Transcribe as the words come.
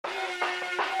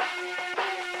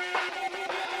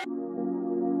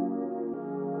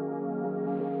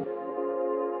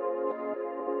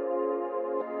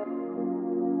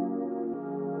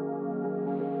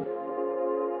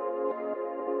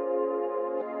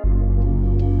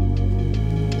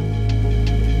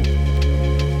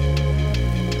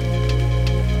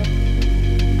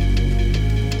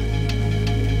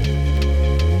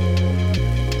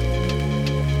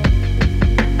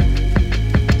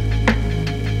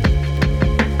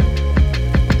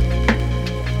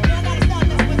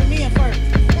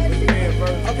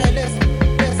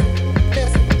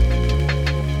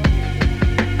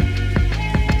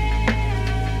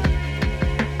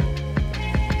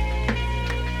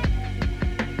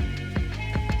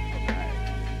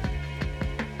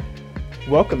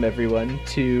Welcome everyone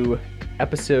to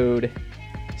episode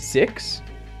 6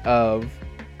 of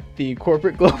the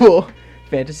Corporate Global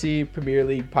Fantasy Premier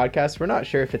League podcast. We're not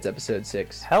sure if it's episode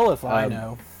 6. Hell if I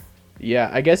know. Yeah,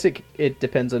 I guess it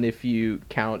depends on if you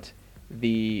count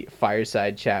the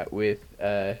fireside chat with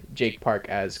Jake Park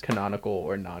as canonical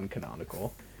or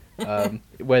non-canonical.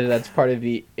 Whether that's part of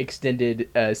the extended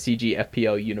CG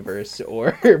FPL universe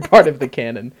or part of the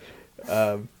canon.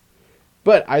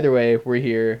 But either way, we're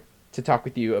here to talk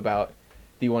with you about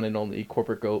the one and only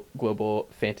Corporate Global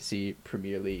Fantasy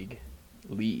Premier League.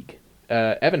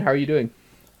 Evan, how are you doing?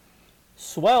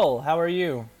 Swell, how are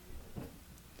you?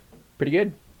 Pretty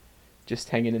good. Just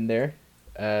hanging in there.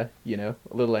 A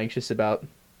little anxious about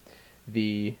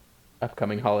the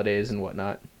upcoming holidays and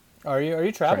whatnot. Are you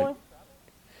traveling?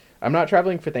 I'm not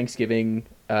traveling for Thanksgiving.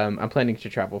 I'm planning to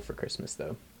travel for Christmas,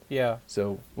 though. Yeah.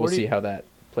 So we'll see how that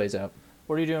plays out.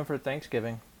 What are you doing for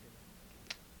Thanksgiving?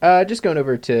 Just going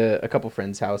over to a couple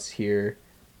friends' house here,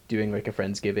 doing like a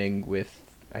Friendsgiving with,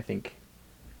 I think,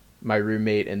 my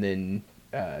roommate and then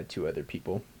 2 other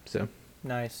people. So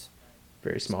Nice.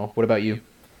 Very small. What about you?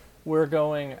 We're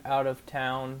going out of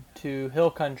town to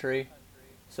Hill Country,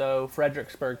 so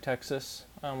Fredericksburg, Texas.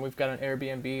 We've got an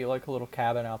Airbnb, like a little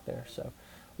cabin out there. So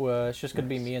it's just going to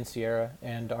be me and Sierra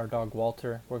and our dog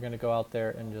Walter. We're going to go out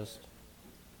there and just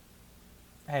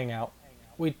hang out.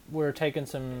 We're taking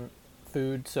some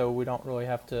food, so we don't really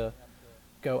have to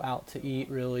go out to eat,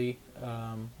 really.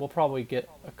 We'll probably get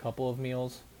a couple of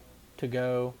meals to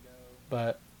go,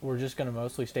 but we're just going to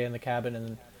mostly stay in the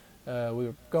cabin, and we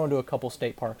were going to a couple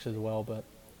state parks as well, but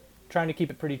trying to keep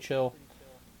it pretty chill,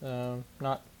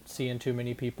 not seeing too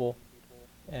many people,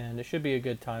 and it should be a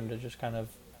good time to just kind of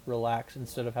relax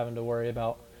instead of having to worry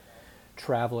about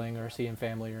traveling or seeing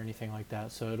family or anything like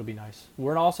that. So it'll be nice.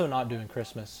 We're also not doing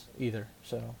Christmas either.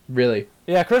 So Really?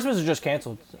 yeah, Christmas is just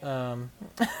canceled.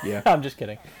 Yeah. I'm just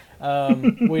kidding.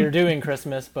 We are doing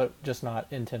Christmas, but just not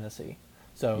in Tennessee.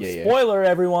 So spoiler,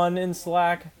 everyone in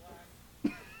Slack.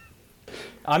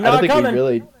 I'm not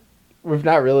coming. We've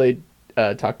not really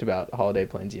talked about holiday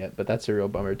plans yet, but that's a real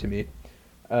bummer to me.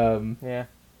 Yeah.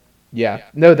 Yeah.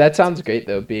 No, that sounds great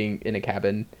though, being in a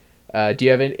cabin. Do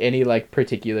you have any like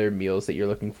particular meals that you're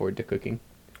looking forward to cooking?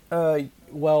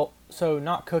 Well, so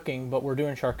not cooking, but we're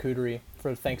doing charcuterie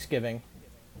for Thanksgiving.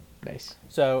 Nice.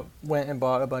 So went and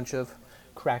bought a bunch of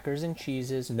crackers and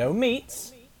cheeses, no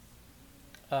meats,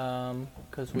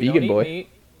 because we Vegan don't boy. eat meat.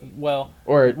 Well,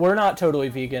 Or we're not totally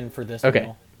vegan for this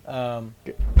Okay. meal,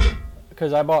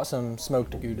 because I bought some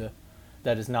smoked Gouda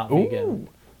that is not vegan.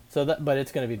 So but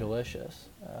it's gonna be delicious.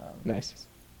 Nice.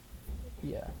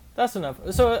 Yeah, that's enough.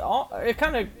 So it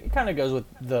kind of goes with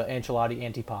the enchilada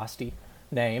antipasti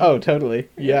name. Oh, totally.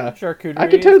 Yeah. Charcuterie. I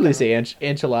could totally say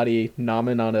enchilada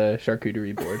nomin on a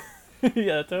charcuterie board.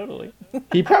 Yeah, totally.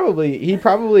 He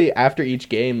probably after each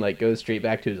game like goes straight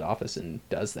back to his office and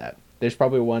does that. There's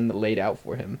probably one laid out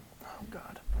for him. Oh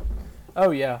God. Oh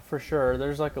yeah, for sure.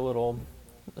 There's like a little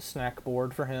snack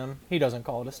board for him. He doesn't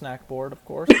call it a snack board, of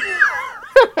course.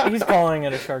 He's calling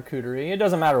it a charcuterie. It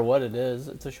doesn't matter what it is.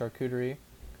 It's a charcuterie.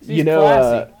 He's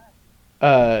classy.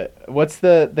 What's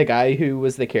the guy who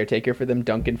was the caretaker for them?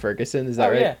 Duncan Ferguson, is that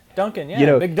right? Yeah, Duncan.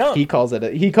 Yeah, Big Dunk. He calls it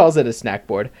a snack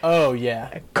board. Oh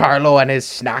yeah. Carlo and his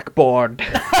snack board.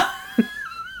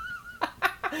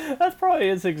 That's probably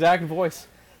his exact voice.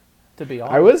 To be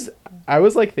honest. I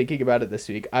was like thinking about it this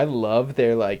week. I love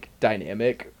their like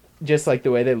dynamic, just like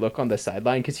the way they look on the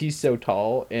sideline, because he's so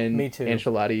tall and Me too.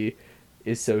 Ancelotti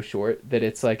is so short that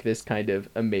it's like this kind of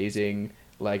amazing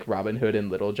like Robin Hood and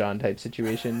Little John type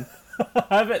situation.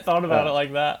 I haven't thought about it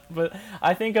like that, but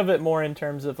I think of it more in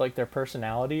terms of like their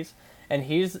personalities. And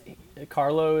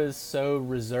Carlo is so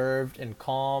reserved and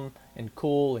calm and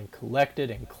cool and collected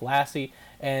and classy,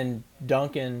 and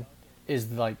Duncan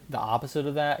is like the opposite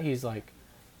of that. He's like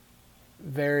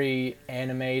very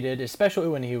animated, especially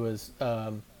when he was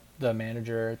the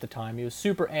manager at the time. He was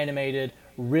super animated,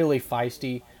 really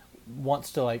feisty,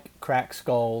 wants to like crack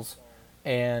skulls,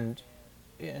 and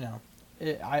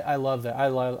I love that. I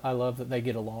love that they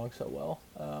get along so well.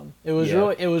 It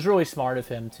was really smart of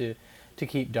him to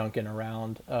keep Duncan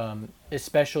around,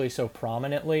 especially so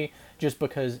prominently, just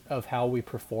because of how we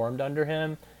performed under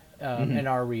him and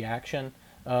our reaction.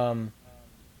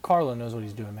 Carlo knows what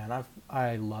he's doing, man.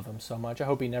 I love him so much. I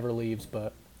hope he never leaves,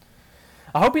 but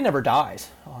I hope he never dies,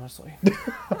 honestly.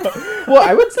 Well,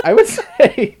 I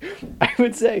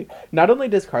would say not only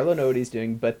does Carlo know what he's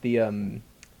doing, but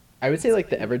I would say like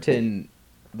the Everton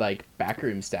like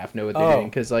backroom staff know what they're doing,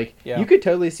 because like you could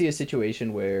totally see a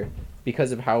situation where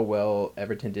because of how well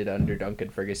Everton did under Duncan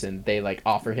Ferguson, they like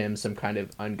offer him some kind of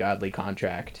ungodly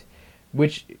contract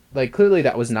which like clearly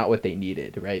that was not what they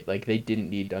needed, right? Like they didn't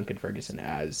need Duncan Ferguson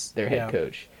as their head Yeah.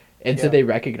 coach. And so Yeah. they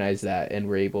recognized that and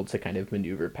were able to kind of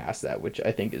maneuver past that, which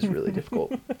I think is really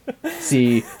difficult.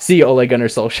 See Ole Gunnar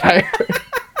Solskjaer.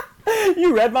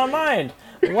 You read my mind.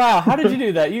 Wow, how did you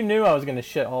do that? You knew I was going to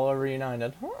shit all over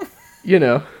United. You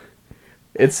know,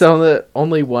 it's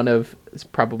only one of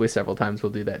probably several times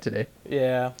we'll do that today.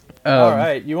 Yeah. Um, All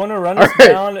right, you want to run us right.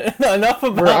 down? Enough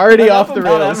about. We're already enough off the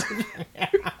about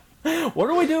rails. What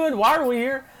are we doing? Why are we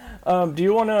here? Do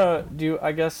you want to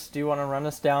run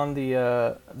us down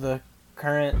the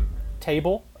current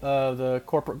table of the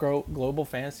corporate global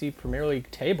fantasy Premier League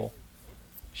table?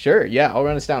 Sure, yeah, I'll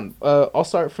run us down. I'll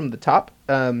start from the top.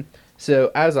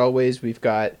 So as always, we've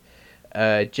got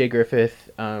Jay Griffith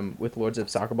with Lords of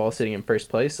Soccer Ball sitting in first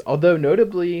place. Although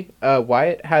notably,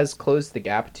 Wyatt has closed the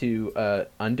gap to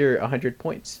under 100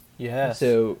 points. Yes.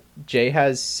 So Jay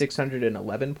has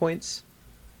 611 points.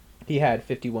 He had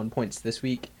 51 points this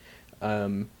week.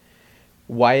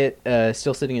 Wyatt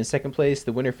still sitting in second place.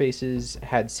 The Winner Faces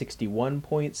had 61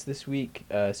 points this week,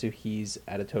 so he's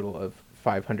at a total of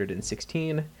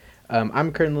 516.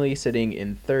 I'm currently sitting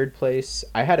in third place.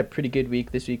 I had a pretty good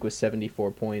week this week with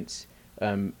 74 points,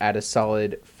 at a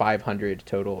solid 500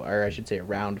 total, or I should say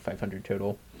around 500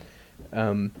 total.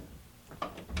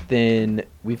 Then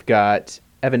we've got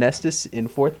Evan Estes in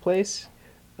fourth place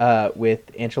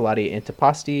with Ancelotti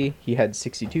Antipasti. He had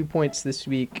 62 points this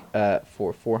week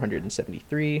for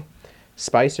 473.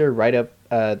 Spicer, right up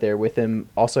there with him,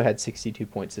 also had 62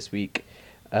 points this week,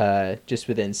 just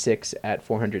within 6 at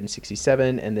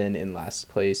 467. And then in last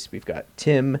place, we've got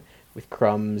Tim with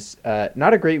Crumbs.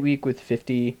 Not a great week with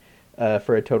 50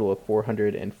 for a total of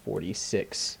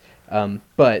 446.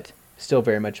 But still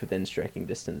very much within striking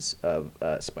distance of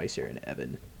Spicer and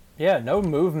Evan. Yeah, no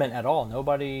movement at all.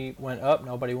 Nobody went up,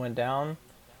 nobody went down.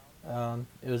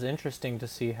 It was interesting to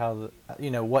see how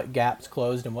what gaps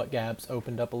closed and what gaps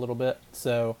opened up a little bit.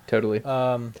 So Totally.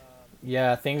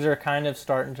 yeah, things are kind of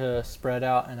starting to spread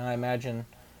out, and I imagine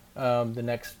the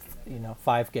next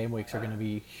 5 game weeks are going to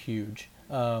be huge.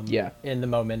 In the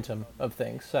momentum of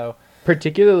things. So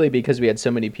particularly because we had so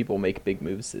many people make big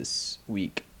moves this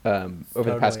week over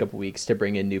the past couple weeks to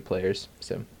bring in new players.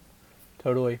 So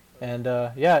totally. And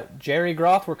yeah, Jerry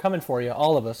Groth, we're coming for you,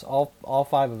 all of us, all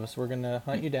 5 of us. We're gonna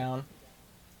hunt you down,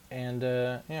 and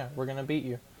yeah, we're gonna beat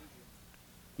you.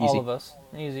 Easy. All of us,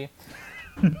 easy.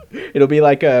 It'll be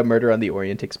like a Murder on the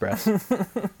Orient Express.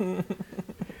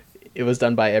 It was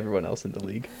done by everyone else in the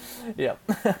league. Yep.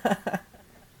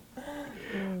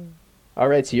 All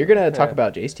right, so you're gonna talk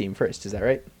about Jay's team first, is that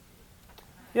right?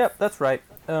 Yep, that's right.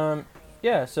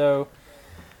 Yeah, so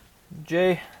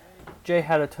Jay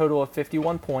had a total of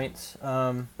 51 points.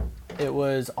 It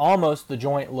was almost the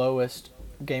joint lowest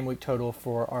game week total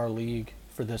for our league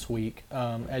for this week.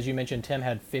 As you mentioned, Tim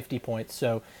had 50 points,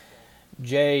 so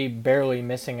Jay barely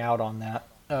missing out on that.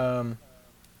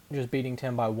 Just beating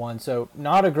Tim by 1, so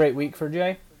not a great week for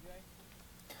Jay.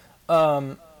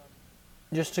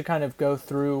 Just to kind of go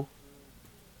through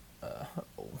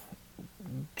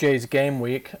Jay's game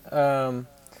week,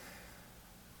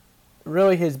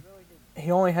 really he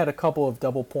only had a couple of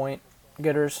double point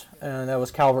getters, and that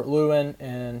was Calvert-Lewin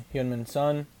and Heung-min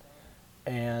Son,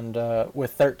 and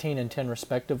with 13 and 10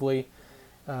 respectively.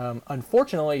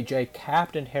 Unfortunately, Jay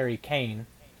captained Harry Kane,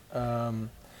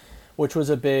 which was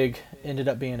ended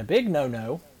up being a big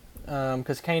no-no,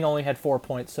 because Kane only had 4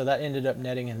 points, so that ended up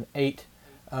netting him 8.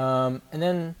 And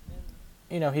then,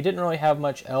 he didn't really have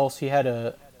much else. He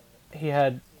had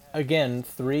again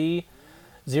 3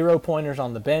 0-pointers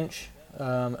on the bench,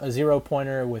 a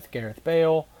 0-pointer with Gareth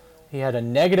Bale. He had a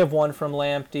 -1 from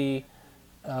Lamptey.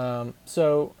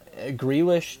 So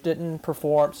Grealish didn't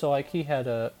perform. So he had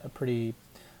a pretty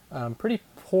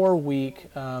poor week,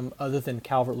 other than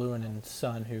Calvert-Lewin and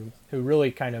Son, who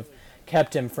really kind of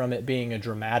kept him from it being a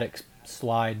dramatic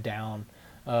slide down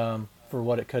for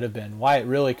what it could have been. Wyatt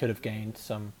really could have gained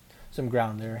some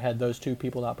ground there had those 2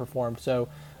 people not performed. So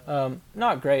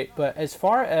not great. But as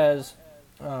far as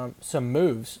some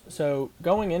moves, so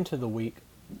going into the week,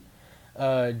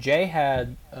 Jay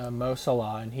had Mo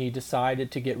Salah, and he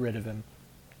decided to get rid of him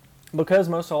because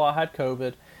Mo Salah had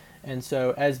COVID. And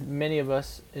so as many of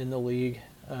us in the league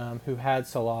who had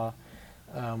Salah,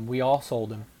 we all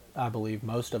sold him. I believe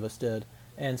most of us did.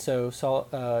 And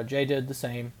so Jay did the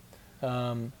same.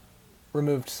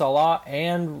 Removed Salah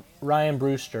and Ryan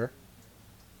Brewster,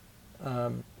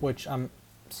 which I'm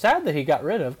sad that he got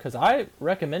rid of, because I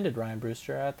recommended Ryan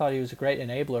Brewster. I thought he was a great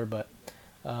enabler, but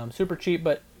super cheap.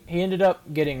 But he ended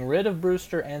up getting rid of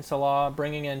Brewster and Salah,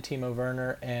 bringing in Timo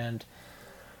Werner and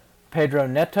Pedro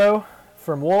Neto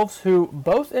from Wolves, who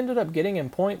both ended up getting in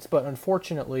points, but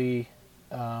unfortunately,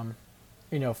 5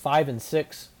 and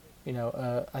 6.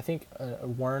 I think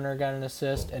Werner got an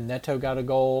assist and Neto got a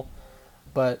goal,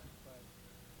 but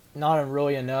not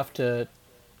really enough to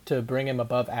bring him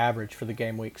above average for the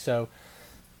game week. So,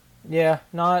 yeah,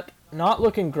 not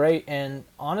looking great. And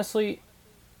honestly,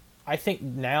 I think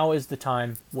now is the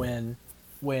time when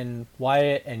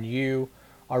Wyatt and you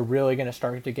are really going to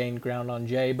start to gain ground on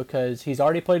Jay, because he's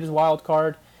already played his wild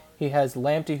card. He has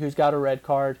Lamptey, who's got a red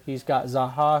card. He's got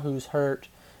Zaha, who's hurt.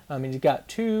 He's got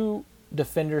 2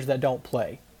 defenders that don't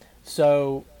play.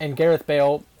 So, and Gareth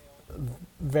Bale,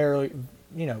 very,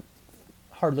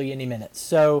 hardly any minutes.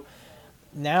 So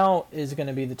now is going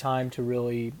to be the time to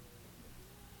really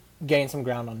gain some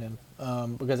ground on him,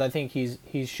 because I think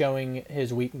he's showing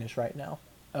his weakness right now.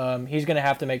 He's going to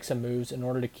have to make some moves in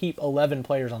order to keep 11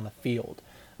 players on the field.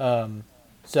 We'll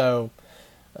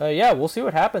see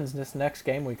what happens this next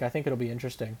game week. I think it'll be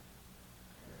interesting.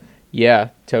 Yeah,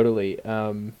 totally.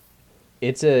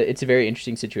 It's a very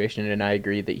interesting situation, and I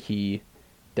agree that he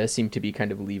does seem to be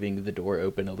kind of leaving the door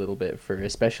open a little bit for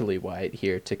especially Wyatt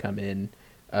here to come in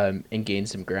and gain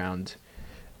some ground.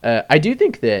 I do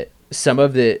think that some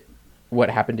of what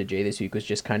happened to Jay this week was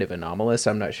just kind of anomalous.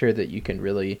 I'm not sure that you can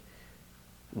really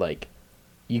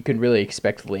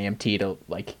expect Lamptey to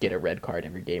get a red card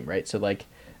every game, right? So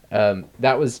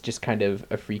that was just kind of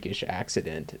a freakish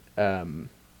accident.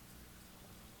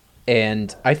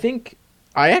 And I think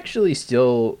I actually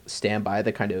still stand by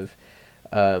the kind of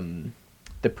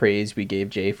the praise we gave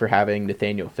Jay for having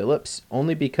Nathaniel Phillips,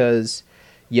 only because,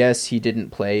 yes, he didn't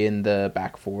play in the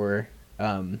back four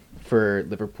for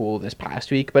Liverpool this past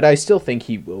week, but I still think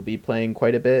he will be playing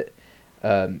quite a bit,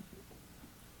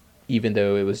 even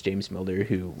though it was James Milner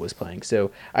who was playing.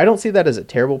 So I don't see that as a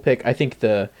terrible pick. I think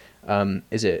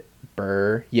is it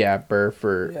Burr? Yeah, Burr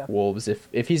for Wolves.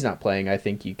 If he's not playing, I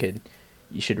think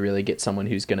you should really get someone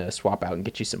who's going to swap out and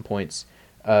get you some points.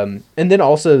 And then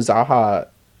also Zaha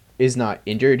is not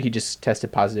injured. He just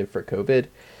tested positive for COVID.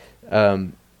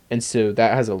 And so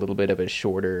that has a little bit of a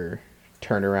shorter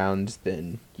turnaround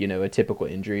than, a typical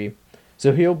injury.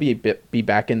 So he'll be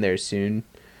back in there soon.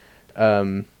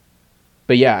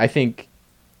 But yeah, I think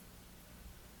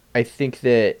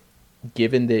that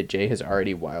given that Jay has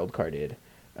already wildcarded,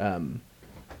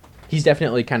 he's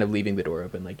definitely kind of leaving the door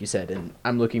open, like you said, and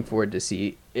I'm looking forward to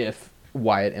see if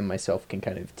Wyatt and myself can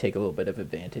kind of take a little bit of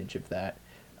advantage of that,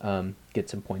 get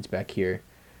some points back here.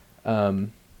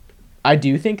 I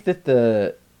do think that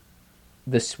the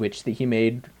switch that he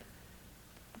made,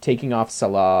 taking off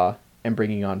Salah and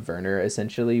bringing on Werner,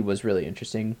 essentially was really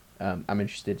interesting. I'm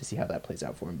interested to see how that plays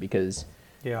out for him, because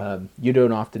you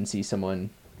don't often see someone,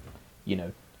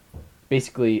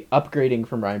 basically upgrading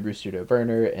from Ryan Brewster to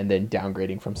Werner and then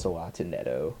downgrading from Salah to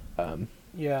Neto.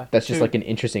 That's just an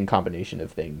interesting combination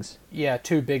of things. Yeah,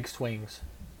 2 big swings.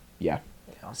 Yeah.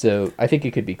 So I think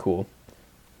it could be cool.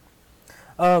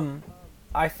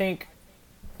 I think,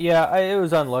 it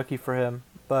was unlucky for him,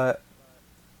 but,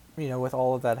 with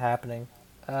all of that happening.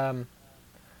 But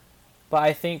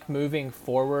I think moving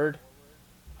forward,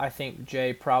 I think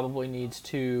Jay probably needs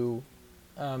to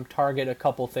target a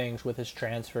couple things with his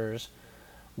transfers.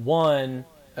 One,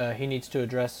 he needs to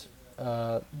address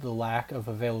the lack of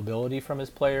availability from his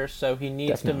players. So he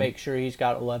needs to make sure he's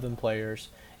got 11 players.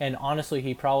 And honestly,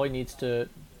 he probably needs to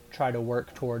try to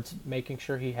work towards making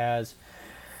sure he has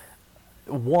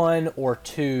 1 or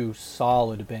 2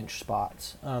 solid bench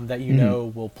spots that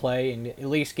will play and at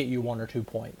least get you 1 or 2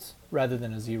 points rather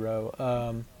than a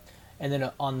 0. And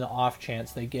then on the off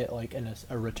chance they get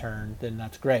a return, then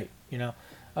that's great,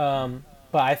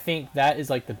 But I think that is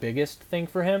the biggest thing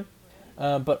for him.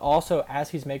 But also, as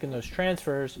he's making those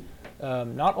transfers,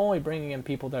 not only bringing in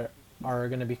people that are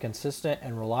going to be consistent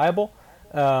and reliable,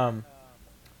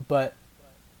 but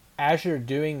as you're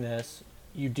doing this,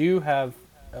 you do have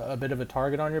a bit of a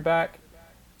target on your back.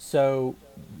 So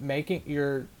making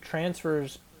your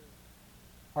transfers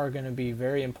are going to be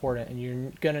very important, and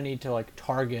you're going to need to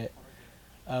target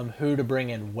who to bring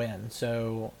in when.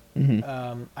 So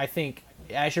I think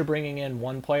as you're bringing in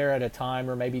 1 player at a time,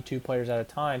 or maybe 2 players at a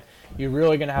time, you're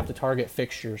really going to have to target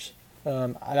fixtures.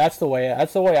 That's the way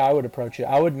I would approach it.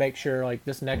 I would make sure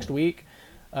this next week,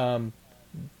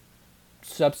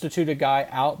 substitute a guy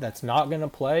out that's not going to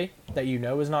play, that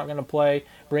is not going to play,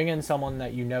 bring in someone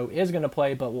that is going to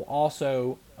play, but will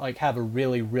also have a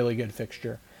really, really good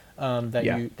fixture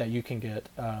that you can get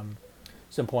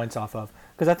some points off of.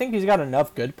 Because I think he's got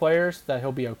enough good players that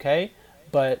he'll be okay,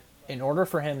 but in order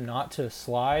for him not to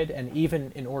slide, and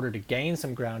even in order to gain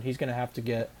some ground, he's going to have to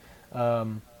get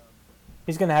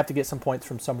he's going to have to get some points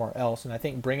from somewhere else. And I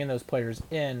think bringing those players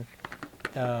in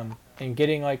and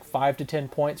getting like 5 to 10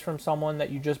 points from someone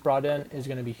that you just brought in is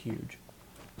going to be huge.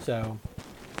 So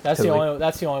Totally.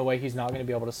 that's the only way he's not going to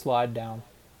be able to slide down,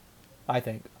 I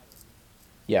think.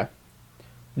 Yeah.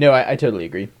 No, I totally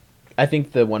agree. I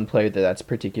think the one player that's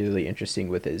particularly interesting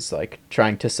with is like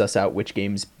trying to suss out which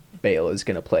games Bale is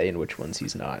going to play and which ones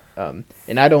he's not.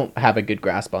 And I don't have a good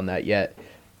grasp on that yet,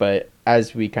 but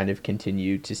as we kind of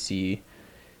continue to see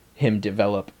him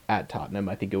develop at Tottenham,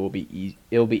 I think it'll be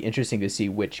interesting to see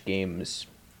which games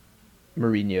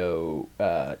Mourinho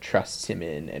trusts him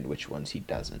in and which ones he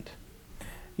doesn't.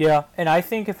 Yeah, and I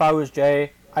think if I was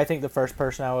Jay, I think the first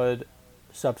person I would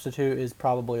substitute is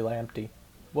probably Lamptey.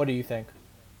 What do you think?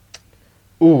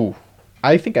 Ooh,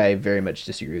 I think I very much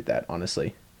disagree with that,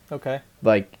 honestly. Okay.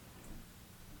 Like,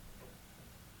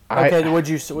 Okay, I would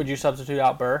you substitute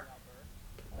out Burr?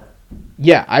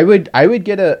 yeah, I would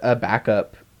get a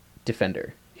backup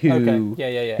defender Okay.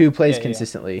 Yeah. who plays Yeah.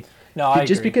 consistently. No, I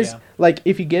Just agree. because Yeah. like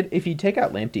if you take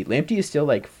out Lamptey is still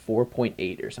like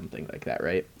 4.8 or something like that,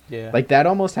 right? Yeah. Like that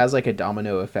almost has like a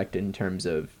domino effect in terms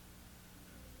of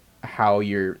how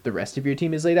the rest of your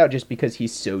team is laid out just because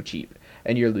he's so cheap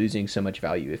and you're losing so much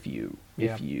value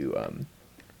Yeah. if you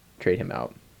trade him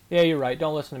out. Yeah, you're right.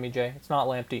 Don't listen to me, Jay. It's not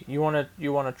Lamptey. You want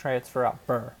to transfer out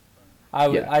Burr. I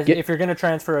would. Yeah. Get If you're going to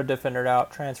transfer a defender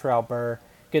out, transfer out Burr.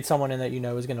 Get someone in that you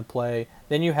know is going to play.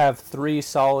 Then you have 3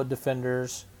 solid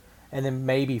defenders, and then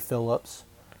maybe Phillips,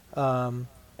 and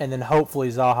then hopefully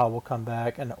Zaha will come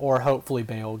back, or hopefully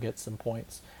Bale gets some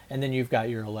points, and then you've got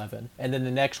your 11. And then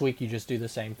the next week you just do the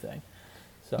same thing.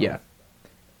 So Yeah.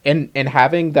 And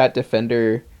having that a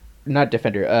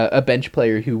bench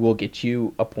player who will get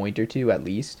you a point or two at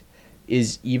least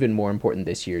is even more important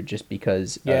this year just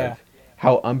because Yeah. of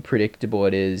how unpredictable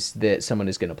it is that someone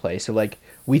is going to play. So like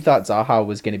we thought Zaha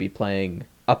was going to be playing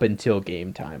up until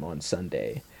game time on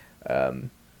Sunday. And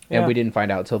Yeah. we didn't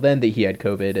find out till then that he had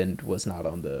COVID and was not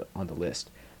on the list.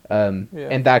 Yeah.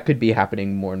 And that could be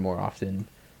happening more and more often.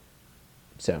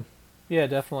 So, Yeah,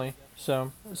 definitely.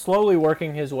 So slowly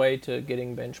working his way to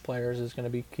getting bench players is going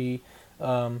to be key.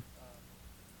 But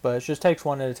it just takes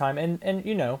one at a time. And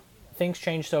things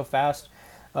change so fast.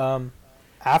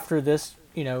 After this,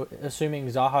 assuming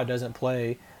Zaha doesn't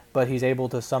play, but he's able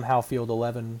to somehow field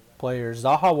 11 players,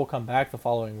 Zaha will come back the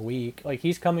following week. Like,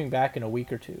 he's coming back in a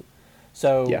week or two.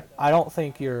 So yeah. I don't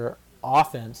think your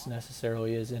offense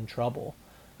necessarily is in trouble.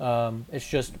 It's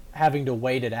just having to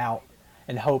wait it out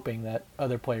and hoping that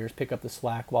other players pick up the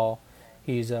slack while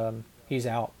he's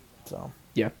out. So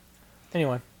Yeah.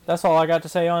 anyway, that's all I got to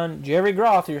say on Jerry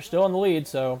Groth. You're still in the lead,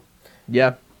 so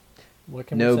Yeah. what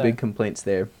can No we say? big complaints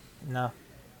there. No.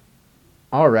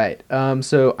 All right.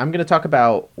 So I'm going to talk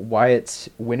about Wyatt's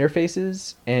winner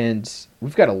faces, and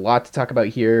we've got a lot to talk about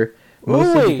here,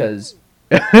 Ooh-wee.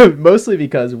 mostly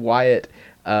because Wyatt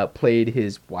played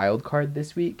his wild card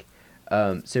this week.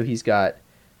 So he's got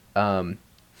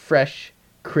fresh,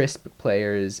 crisp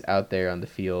players out there on the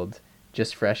field,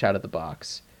 just fresh out of the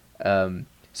box.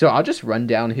 So I'll just run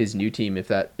down his new team if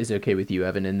that is okay with you,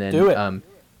 Evan, and then Do it.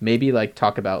 maybe like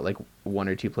talk about like one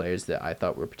or two players that I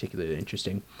thought were particularly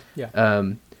interesting. Yeah.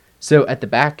 So at the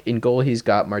back in goal, he's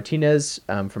got Martinez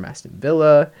from Aston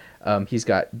Villa. He's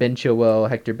got Ben Chilwell,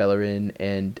 Hector Bellerin,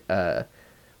 and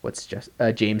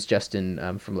James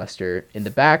Justin from Leicester in the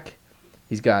back.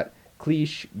 He's got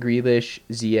Cleach, Grealish,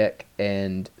 Ziyech,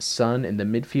 and Son in the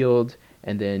midfield,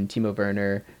 and then Timo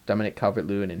Werner, Dominic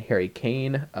Calvert-Lewin, and Harry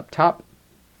Kane up top.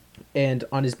 And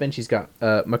on his bench, he's got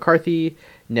McCarthy,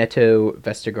 Neto,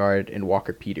 Vestergaard, and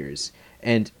Walker Peters.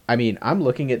 And, I mean, I'm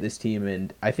looking at this team,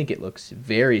 and I think it looks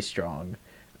very strong.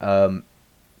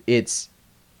 It's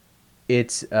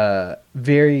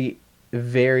very,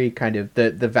 very kind of...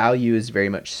 The value is very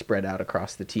much spread out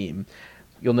across the team.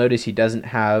 You'll notice he doesn't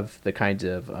have the kinds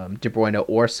of De Bruyne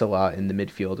or Salah in the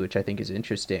midfield, which I think is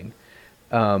interesting.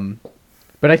 But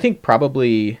I think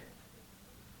probably...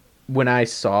 when I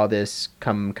saw this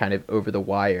come kind of over the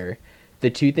wire, the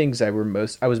two things I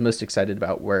was most excited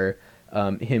about were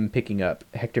him picking up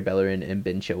Hector Bellerin and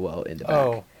Ben Chilwell in the back.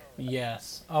 Oh,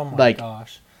 yes. Oh my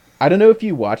gosh. I don't know if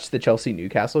you watched the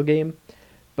Chelsea-Newcastle game,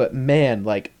 but man,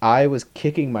 like I was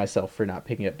kicking myself for not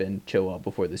picking up Ben Chilwell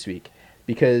before this week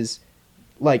because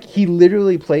like he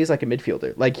literally plays like a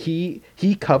midfielder. Like he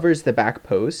covers the back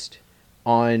post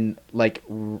on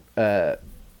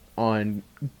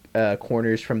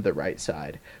corners from the right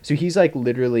side. So he's like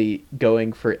literally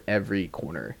going for every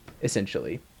corner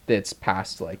essentially that's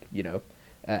past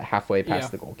halfway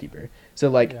past the goalkeeper. So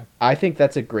like I think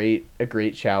that's a great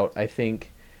shout. I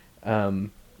think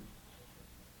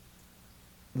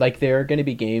like there are going to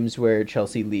be games where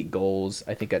Chelsea leak goals.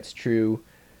 I think that's true,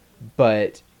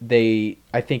 but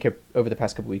I think, over the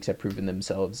past couple weeks have proven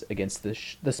themselves against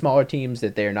the smaller teams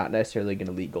that they're not necessarily going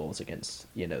to leak goals against.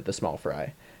 The small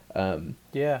fry.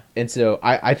 Yeah. And so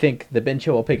I think the Ben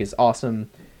Chilwell pick is awesome.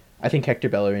 I think Hector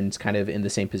Bellerin's kind of in the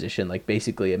same position, like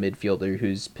basically a midfielder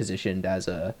who's positioned as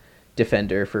a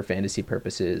defender for fantasy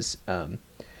purposes.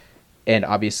 And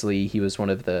obviously he was one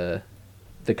of the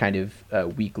kind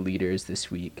of weak leaders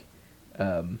this week.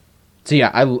 So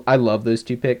yeah, I love those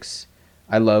two picks.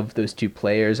 I love those two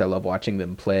players. I love watching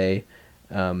them play.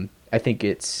 I think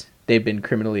they've been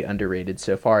criminally underrated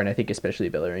so far, and I think especially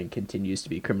Bellerin continues to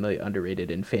be criminally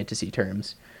underrated in fantasy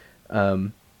terms.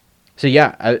 So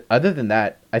yeah, other than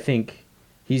that, I think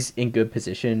he's in good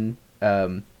position.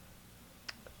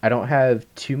 I don't have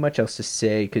too much else to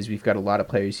say because we've got a lot of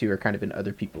players who are kind of in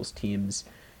other people's teams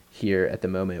here at the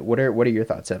moment. What are your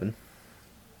thoughts, Evan?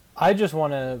 I just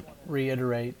want to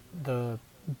reiterate the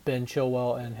Ben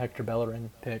Chilwell and Hector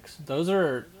Bellerin picks. Those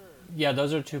are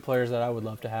two players that I would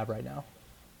love to have right now.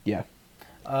 Yeah.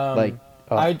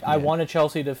 I want a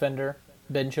Chelsea defender.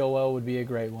 Ben Chilwell would be a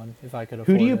great one if I could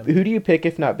afford him. Who do you pick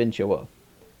if not Ben Chilwell?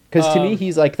 Because to me,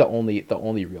 he's like the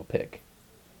only real pick.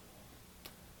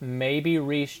 Maybe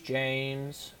Reece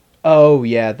James. Oh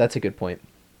yeah, that's a good point.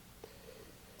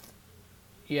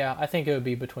 Yeah, I think it would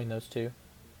be between those two.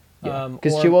 Yeah,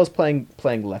 because Chilwell's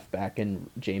playing left back and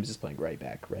James is playing right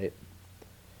back, right?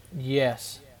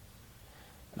 Yes.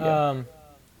 Yeah.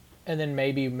 And then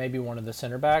maybe one of the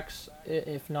center backs,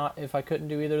 if I couldn't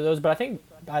do either of those. But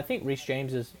I think Reece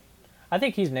James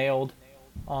he's nailed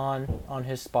on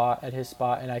his spot,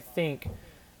 and I think,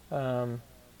 I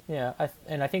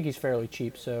think he's fairly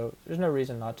cheap, so there's no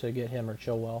reason not to get him or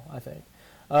Chilwell, I think.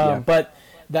 But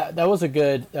that was a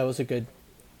good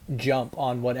jump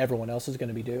on what everyone else is going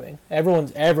to be doing.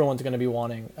 Everyone's going to be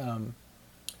wanting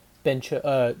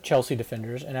Chelsea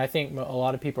defenders, and I think a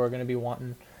lot of people are going to be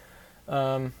wanting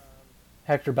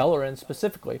Hector Bellerin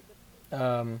specifically.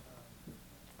 So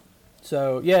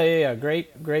yeah,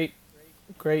 great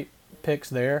picks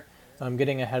there.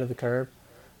 Getting ahead of the curve.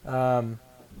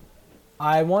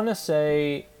 I want to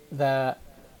say that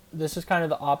this is kind of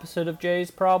the opposite of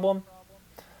Jay's problem.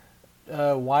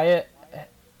 Wyatt,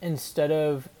 instead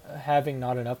of having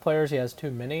not enough players, he has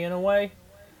too many in a way.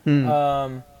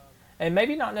 And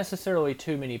maybe not necessarily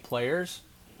too many players,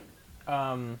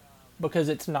 because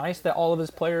it's nice that all of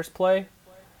his players play,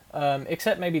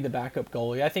 except maybe the backup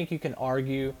goalie. I think you can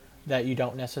argue that you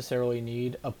don't necessarily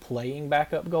need a playing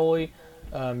backup goalie.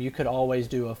 You could always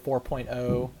do a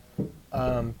 4.0,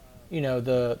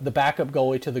 the backup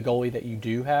goalie to the goalie that you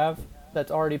do have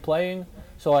that's already playing.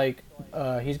 So, like,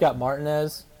 he's got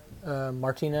Martinez from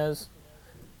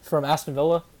Aston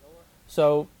Villa.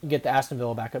 So, get the Aston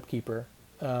Villa backup keeper.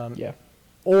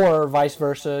 Or vice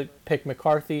versa, pick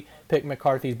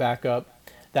McCarthy's backup.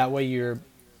 That way you're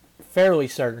fairly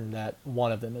certain that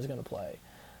one of them is going to play.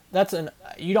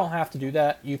 You don't have to do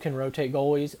that. You can rotate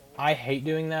goalies. I hate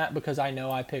doing that because I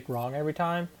know I pick wrong every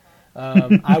time.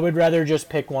 I would rather just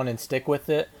pick one and stick with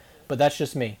it, but that's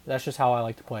just me. That's just how I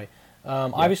like to play.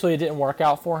 Obviously, it didn't work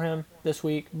out for him this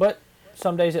week, but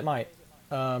some days it might.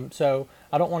 So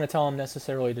I don't want to tell him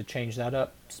necessarily to change that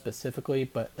up specifically,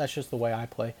 but that's just the way I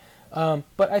play.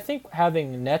 But I think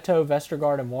having Neto,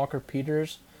 Vestergaard, and Walker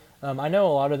Peters, I know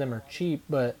a lot of them are cheap,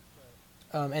 but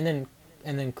and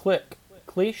then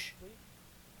Cleach.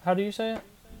 How do you say it?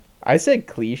 I said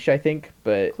Cleach, I think,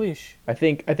 but Cleach. I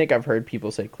think I've heard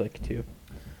people say Click too.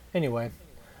 Anyway,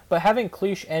 but having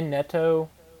Cleach and Neto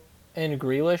and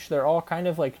Grealish, they're all kind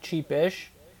of like cheapish.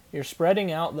 You're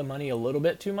spreading out the money a little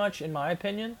bit too much, in my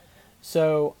opinion.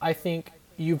 So I think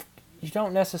you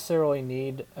don't necessarily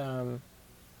need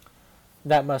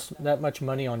that much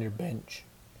money on your bench.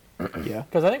 Yeah.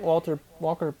 Because I think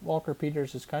Walker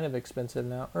Peters is kind of expensive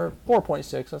now, or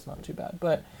 4.6. That's not too bad,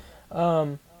 but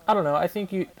I don't know. I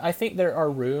think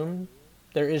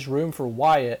there is room for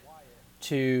Wyatt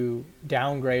to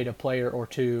downgrade a player or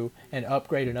two and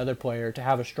upgrade another player to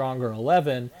have a stronger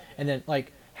 11, and then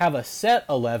like have a set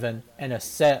 11 and a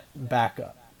set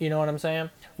backup. You know what I'm saying?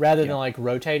 Rather than like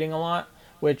rotating a lot,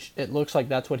 which it looks like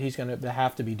that's what he's going to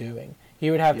have to be doing.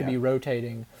 He would have to be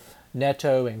rotating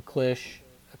Neto and Cleach,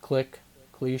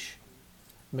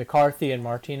 McCarthy and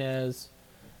Martinez.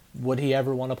 Would he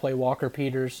ever want to play Walker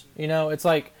Peters? It's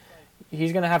like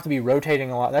he's going to have to be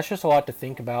rotating a lot. That's just a lot to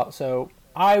think about. So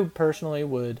I personally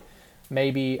would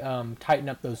maybe tighten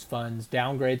up those funds,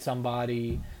 downgrade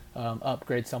somebody,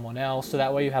 upgrade someone else. So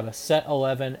that way you have a set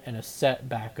 11 and a set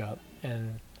backup.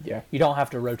 And you don't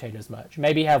have to rotate as much.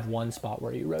 Maybe have one spot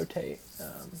where you rotate.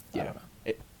 I don't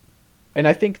know. And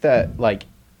I think that, like,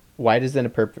 White is in a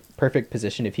perfect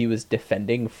position if he was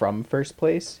defending from first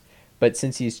place, but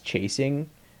since he's chasing,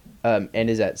 and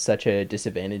is at such a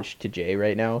disadvantage to Jay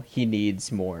right now, he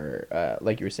needs more,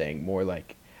 like you were saying, more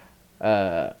like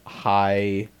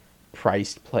high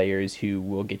priced players who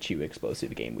will get you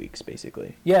explosive game weeks,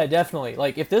 basically. Yeah, definitely.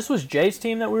 Like, if this was Jay's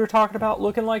team that we were talking about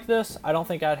looking like this, I don't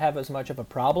think I'd have as much of a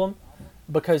problem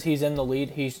because he's in the lead.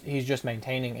 He's just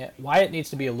maintaining it. Wyatt needs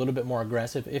to be a little bit more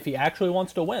aggressive if he actually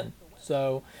wants to win.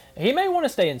 So he may want to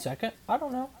stay in second. I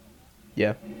don't know.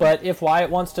 Yeah. But if Wyatt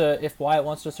wants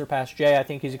to surpass Jay, I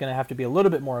think he's going to have to be a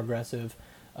little bit more aggressive.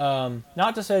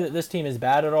 Not to say that this team is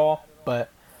bad at all, but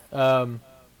I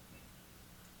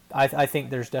think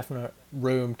there's definite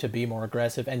room to be more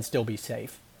aggressive and still be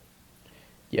safe.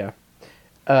 Yeah.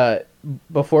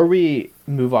 Before we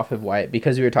move off of Wyatt,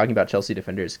 because we were talking about Chelsea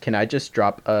defenders, can I just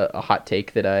drop a hot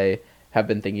take that I have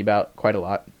been thinking about quite a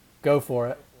lot? Go for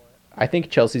it. I think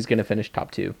Chelsea's going to finish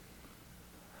top 2.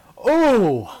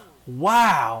 Oh,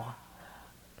 wow.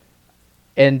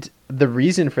 And the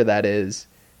reason for that is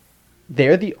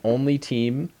they're the only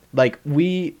team, like,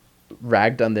 we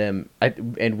ragged on them,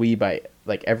 and we, by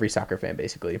like every soccer fan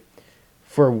basically,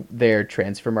 for their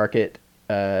transfer market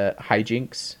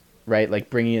hijinks, right? Like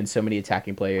bringing in so many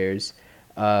attacking players,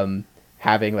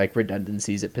 having like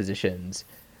redundancies at positions.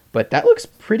 But that looks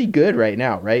pretty good right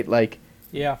now, right? Like,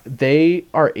 yeah, they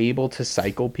are able to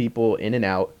cycle people in and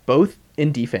out, both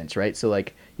in defense, right? So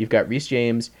like you've got Reece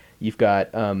James, you've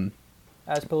got Ben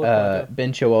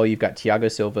Chilwell, you've got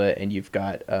Thiago Silva, and you've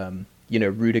got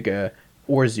Rudiger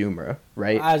or Zuma,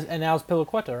 right? As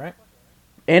Piliqueta, right?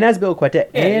 And Azpilicueta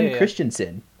and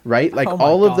Christensen, right? Like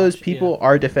all of those people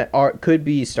are could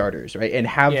be starters, right? And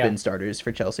have been starters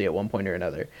for Chelsea at one point or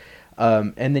another.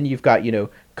 And then you've got,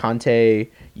 Conte,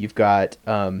 you've got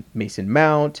Mason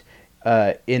Mount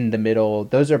in the middle.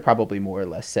 Those are probably more or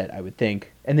less set, I would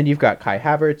think. And then you've got Kai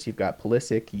Havertz, you've got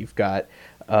Pulisic, you've got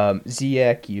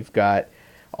Ziyech, you've got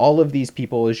all of these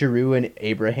people, Giroud and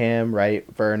Abraham, right?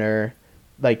 Werner.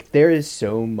 Like, there is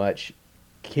so much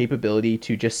capability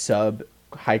to just sub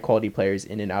high quality players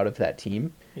in and out of that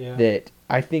team that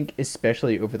I think,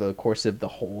 especially over the course of the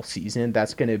whole season,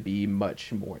 that's going to be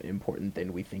much more important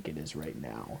than we think it is right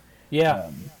now.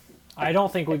 Yeah. I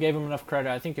don't think we gave him enough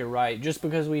credit. I think you're right. Just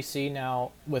because we see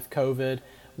now with COVID,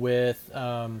 with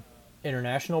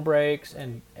international breaks,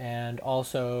 and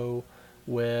also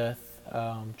with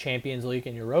Champions League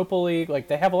and Europa League, like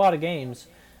they have a lot of games.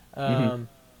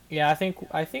 Yeah, I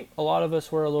think a lot of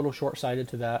us were a little short-sighted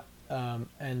to that,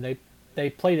 and they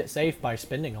played it safe by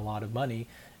spending a lot of money,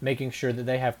 making sure that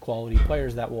they have quality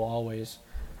players that will always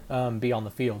be on the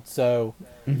field. So,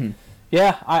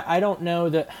 yeah, I don't know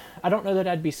that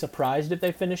I'd be surprised if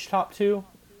they finished top 2.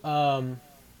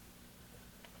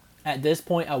 At this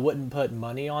point, I wouldn't put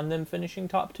money on them finishing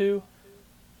top 2,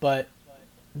 but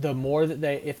the more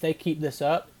that if they keep this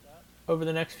up over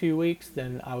the next few weeks,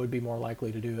 then I would be more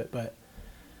likely to do it. But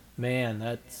man,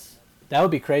 that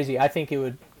would be crazy. I think it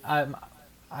would.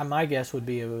 My guess would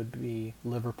be it would be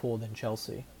Liverpool then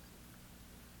Chelsea.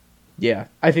 Yeah,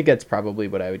 I think that's probably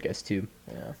what I would guess too.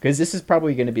 Yeah, because this is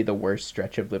probably going to be the worst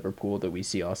stretch of Liverpool that we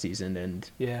see all season, and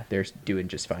they're doing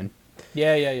just fine.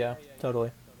 Yeah,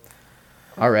 totally.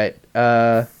 All right,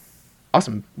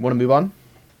 awesome. Want to move on?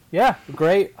 Yeah,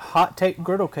 great hot take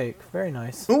griddle cake. Very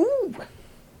nice. Ooh,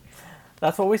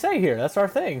 that's what we say here. That's our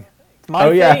thing. It's my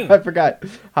thing. Yeah, I forgot.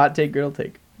 Hot take griddle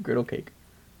cake. Griddle cake.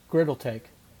 Griddle take.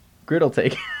 Griddle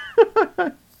take.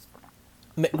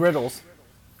 McGriddles.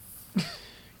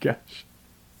 Gosh.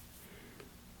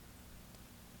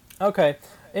 Okay.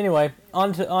 Anyway,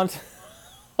 on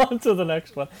to the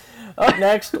next one. Up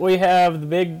next, we have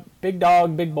the big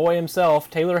dog, big boy himself,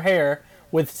 Taylor Hare,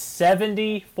 with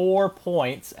 74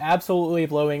 points, absolutely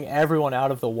blowing everyone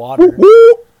out of the water.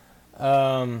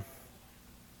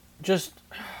 Just,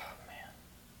 man,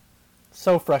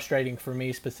 so frustrating for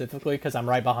me specifically because I'm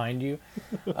right behind you.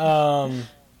 And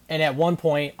at one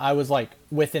point, I was like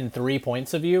within 3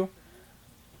 points of you.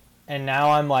 And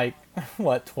now I'm like,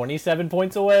 27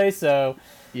 points away? So,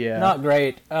 not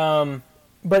great.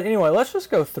 But anyway, let's just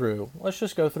go through.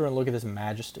 And look at this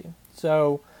majesty.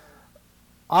 So,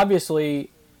 obviously,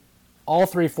 all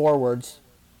 3 forwards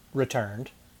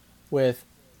returned, with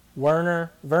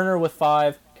Werner with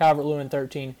 5, Calvert-Lewin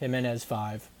 13, Jimenez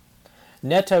 5.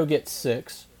 Neto gets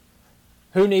 6.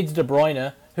 Who needs De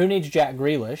Bruyne? Who needs Jack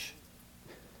Grealish?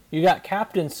 You got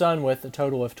Captain Son with a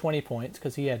total of 20 points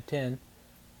because he had 10.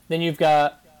 Then you've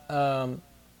got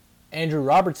Andrew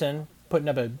Robertson putting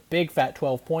up a big fat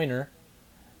 12-pointer,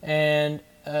 and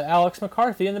Alex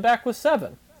McCarthy in the back with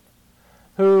 7,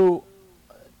 who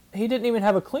he didn't even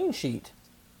have a clean sheet,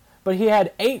 but he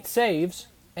had 8 saves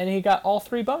and he got all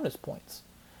 3 bonus points.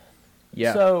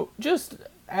 Yeah. So just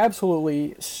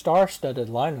absolutely star-studded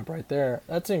lineup right there.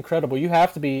 That's incredible. You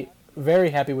have to be very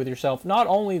happy with yourself. Not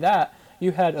only that,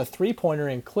 you had a 3-pointer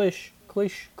in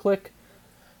Click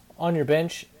on your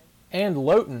bench, and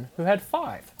Lowton, who had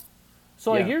 5.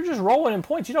 So like, you're just rolling in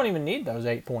points. You don't even need those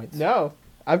 8 points. No,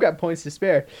 I've got points to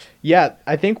spare. Yeah,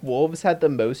 I think Wolves had the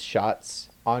most shots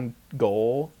on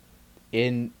goal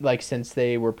in like since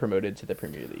they were promoted to the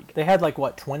Premier League. They had like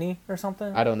what, 20 or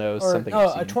something? I don't know, something.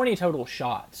 20 total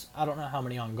shots. I don't know how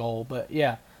many on goal, but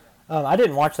yeah, I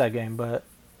didn't watch that game, but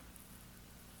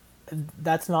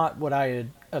that's not what I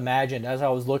had imagined as I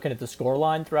was looking at the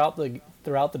scoreline throughout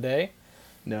the day.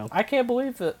 No, I can't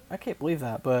believe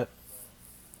that. But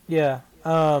yeah,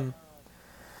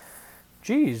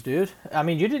 geez, dude. I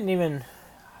mean, you didn't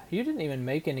even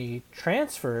make any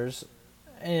transfers,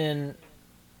 and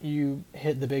you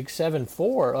hit the big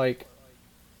 7-4. Like,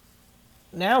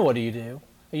 now what do you do?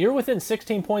 You're within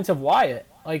 16 points of Wyatt.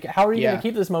 Like, how are you going to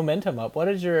keep this momentum up? What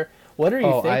are you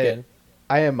thinking?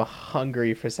 I am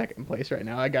hungry for second place right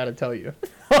now. I gotta tell you.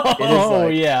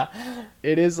 Yeah.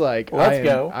 It is like Let's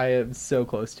go. I am so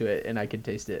close to it, and I can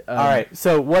taste it. All right.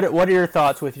 So what are your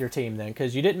thoughts with your team then?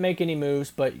 Because you didn't make any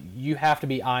moves, but you have to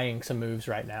be eyeing some moves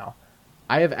right now.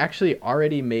 I have actually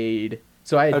already made.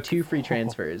 So I had 2 free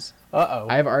transfers.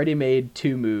 I have already made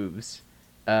 2 moves,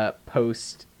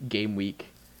 post game week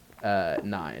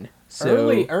 9.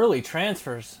 So early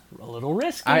transfers, a little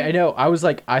risky. I know. I was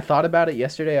like, I thought about it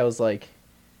yesterday. I was like,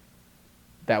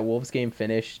 that Wolves game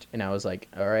finished, and I was like,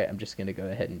 all right, I'm just gonna go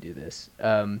ahead and do this.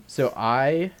 So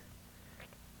I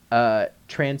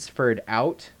transferred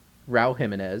out Raul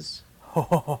Jimenez,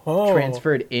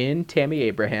 transferred in Tammy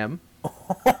Abraham.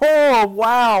 Oh,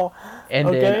 wow. And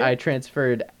then I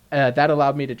transferred, that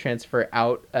allowed me to transfer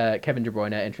out Kevin De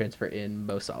Bruyne and transfer in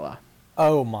Mo Salah.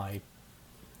 Oh my.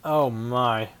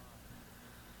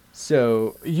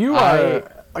 So you are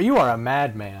a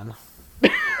madman.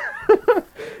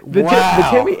 The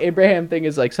Tammy Abraham thing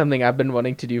is like something I've been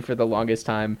wanting to do for the longest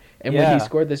time. And when he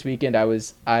scored this weekend, I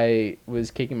was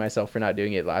kicking myself for not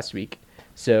doing it last week.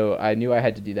 So I knew I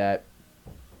had to do that.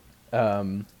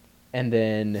 And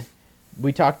then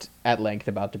we talked at length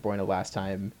about De Bruyne last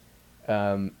time.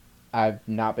 I've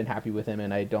not been happy with him,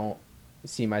 and I don't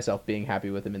see myself being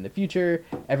happy with him in the future.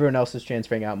 Everyone else is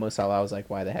transferring out Mo Salah. I was like,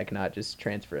 why the heck not just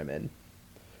transfer him in?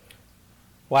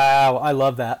 Wow, I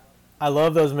love that. I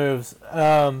love those moves.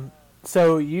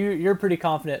 So you're pretty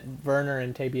confident Werner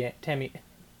and Tammy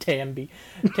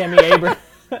Abraham.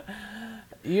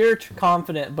 You're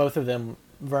confident both of them,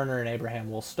 Werner and Abraham,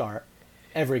 will start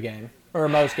every game or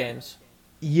most games.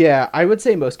 Yeah, I would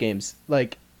say most games.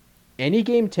 Like, any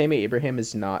game Tammy Abraham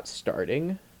is not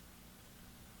starting,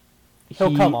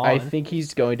 he'll come on. I think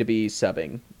he's going to be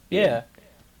subbing. Yeah.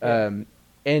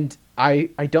 And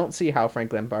I don't see how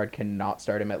Frank Lampard cannot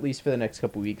start him, at least for the next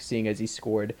couple weeks, seeing as he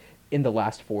scored in the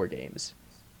last 4 games.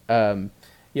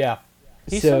 Yeah.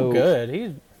 He's so good.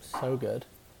 He's so good.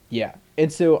 Yeah.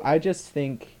 And so I just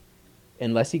think,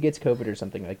 unless he gets COVID or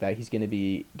something like that, he's going to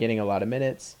be getting a lot of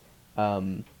minutes.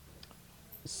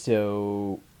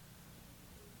 So,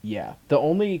 yeah. The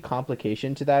only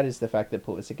complication to that is the fact that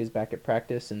Pulisic is back at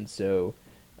practice, and so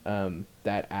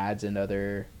that adds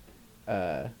another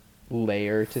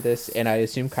layer to this. And I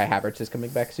assume Kai Havertz is coming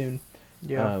back soon.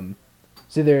 Yeah.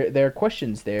 So there are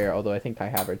questions there, although I think Kai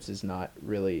Havertz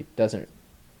doesn't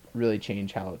really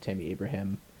change how Tammy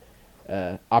Abraham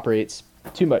operates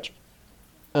too much.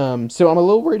 So I'm a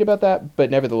little worried about that,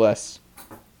 but nevertheless,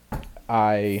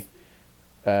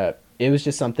 it was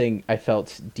just something I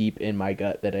felt deep in my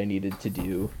gut that I needed to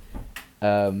do,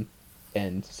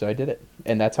 and so I did it,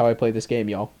 and that's how I play this game,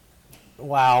 y'all.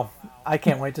 Wow, I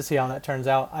can't wait to see how that turns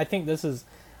out. I think it's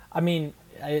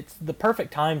the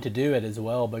perfect time to do it as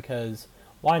well, because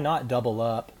why not double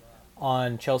up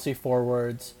on Chelsea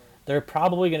forwards? They're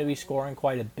probably going to be scoring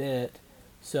quite a bit,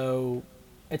 so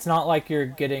it's not like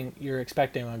you're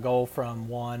expecting a goal from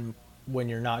one when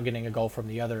you're not getting a goal from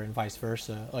the other, and vice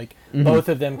versa. Like, both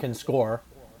of them can score.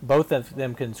 Both of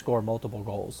them can score multiple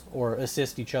goals or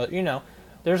assist each other. You know,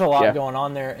 there's a lot going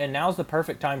on there, and now's the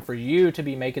perfect time for you to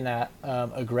be making that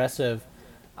aggressive.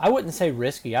 I wouldn't say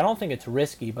risky. I don't think it's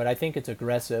risky, but I think it's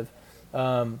aggressive,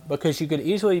 because you could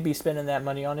easily be spending that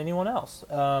money on anyone else.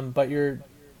 But you're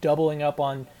doubling up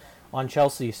on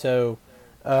Chelsea. So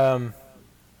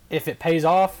if it pays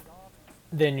off,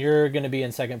 then you're going to be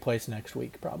in second place next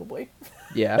week, probably.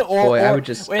 Yeah, I would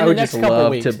just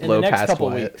love to blow past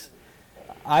Wyatt.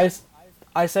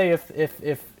 I say if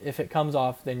it comes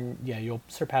off, then yeah, you'll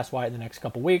surpass Wyatt in the next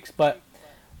couple weeks. But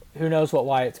who knows what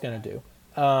Wyatt's going to do.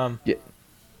 Yeah,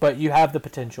 But you have the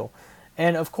potential.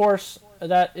 And, of course,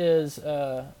 that is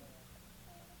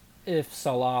if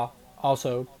Salah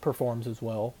also performs as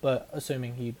well, but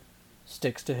assuming he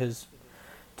sticks to his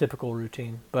typical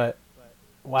routine. But,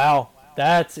 wow,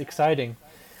 that's exciting.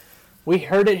 We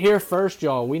heard it here first,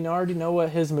 y'all. We already know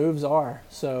what his moves are.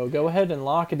 So go ahead and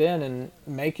lock it in and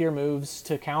make your moves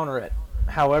to counter it.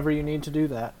 However you need to do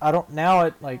that.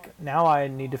 Now I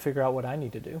need to figure out what I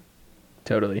need to do.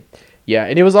 totally. Yeah,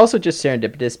 and it was also just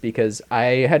serendipitous because I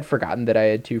had forgotten that I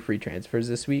had 2 free transfers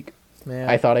this week. Man,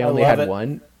 I thought I only love had it.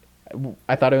 one.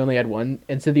 I thought I only had one,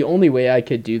 and so the only way I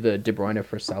could do the De Bruyne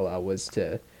for Salah was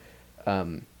to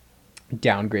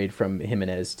downgrade from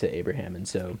Jimenez to Abraham, and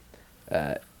so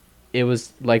it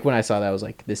was like when I saw that, I was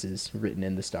like, "This is written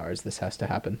in the stars. This has to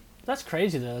happen." That's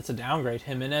crazy though. That's a downgrade.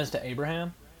 Jimenez to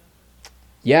Abraham.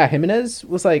 Yeah, Jimenez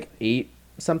was like 8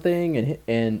 something,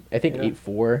 and I think Yeah.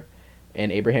 8-4,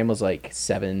 and Abraham was like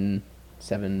 7-6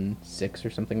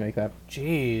 or something like that.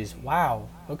 Jeez. Wow.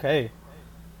 Okay.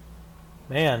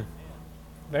 Man.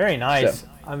 Very nice. So,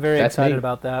 I'm very that's excited me.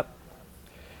 about that.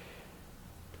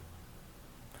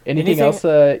 Anything Anything- else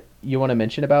you want to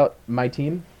mention about my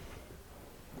team?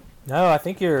 No, I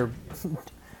think you're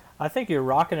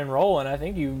rocking and rolling. I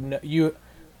think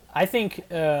I think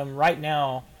right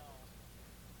now,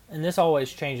 and this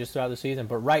always changes throughout the season,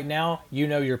 but right now you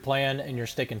know your plan and you're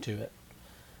sticking to it.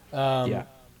 Yeah.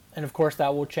 And of course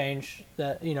that will change.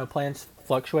 That plans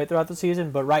fluctuate throughout the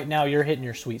season, but right now you're hitting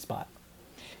your sweet spot.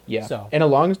 Yeah, So- and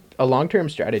a long-term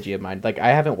strategy of mine, like I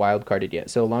haven't wild carded yet,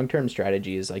 so a long-term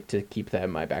strategy is like to keep that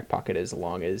in my back pocket as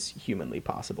long as humanly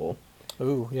possible.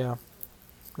 Ooh, yeah,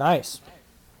 nice,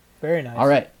 very nice. All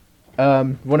right,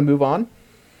 want to move on?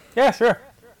 Yeah, sure.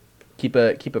 Keep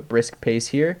a brisk pace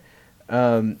here.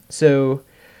 So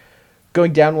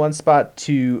going down one spot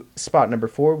to spot number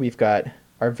 4, we've got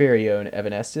our very own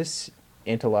Evan Estes,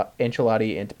 Ancelotti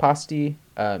Antipasti,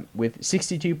 with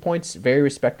 62 points, very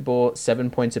respectable, 7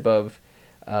 points above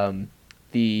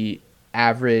the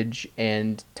average,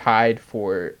 and tied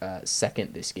for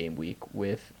second this game week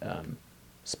with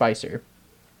Spicer.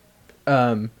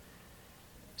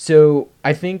 So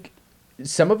I think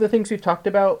some of the things we've talked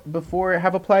about before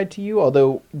have applied to you,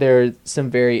 although there are some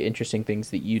very interesting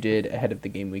things that you did ahead of the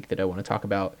game week that I want to talk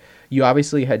about. You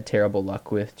obviously had terrible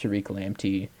luck with Tariq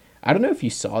Lamptey. I don't know if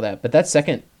you saw that, but that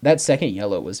second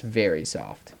yellow was very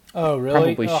soft. Oh,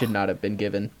 really? Probably Ugh, should not have been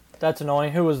given. That's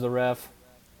annoying. Who was the ref?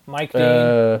 Mike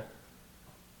Dean.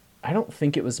 I don't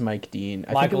think it was Mike Dean.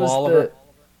 Michael Oliver?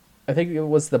 I think it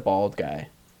was the bald guy.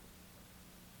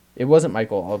 It wasn't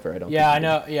Michael Oliver, I don't Yeah, I think.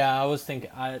 know. Yeah, I was thinking.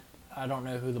 I don't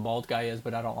know who the bald guy is,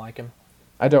 but I don't like him.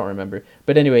 I don't remember.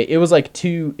 But anyway, it was like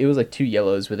two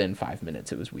yellows within 5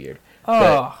 minutes. It was weird.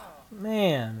 Oh,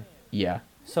 man. Yeah.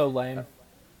 So lame.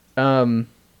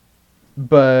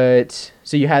 But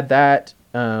so you had that.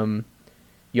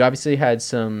 You obviously had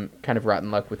some kind of rotten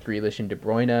luck with Grealish and De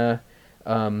Bruyne.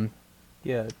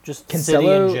 Yeah, just Cancelo- City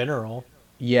in general.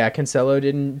 Yeah, Cancelo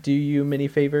didn't do you many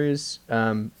favors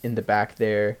in the back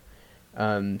there.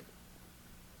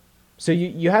 So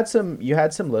you had some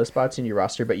low spots in your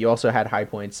roster, but you also had high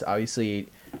points. Obviously,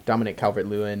 Dominic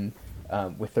Calvert-Lewin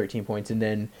with 13 points, and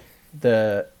then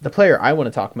the player I want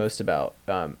to talk most about,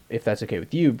 if that's okay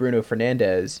with you, Bruno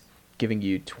Fernandes, giving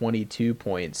you 22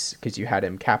 points because you had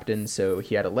him captain. So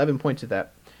he had 11 points with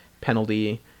that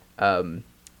penalty.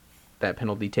 That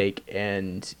penalty take,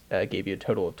 and gave you a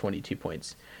total of 22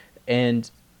 points.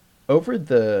 And over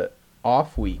the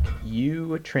off week,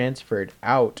 you transferred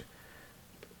out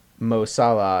Mo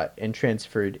Salah and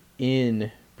transferred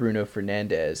in Bruno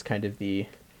Fernandes, kind of the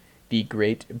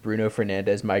great Bruno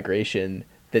Fernandes migration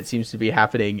that seems to be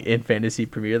happening in Fantasy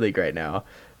Premier League right now.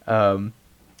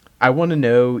 I want to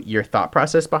know your thought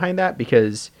process behind that,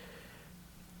 because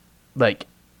like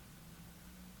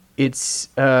it's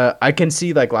I can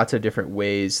see like lots of different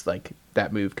ways like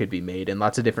that move could be made and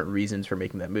lots of different reasons for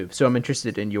making that move. So I'm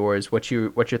interested in yours, what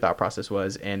your thought process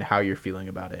was and how you're feeling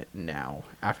about it now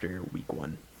after week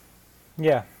 1.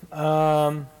 Yeah.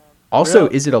 Also,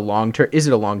 Really? is it a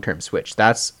long-term switch?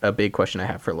 That's a big question I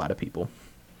have for a lot of people.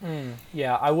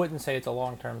 Yeah, I wouldn't say it's a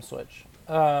long-term switch.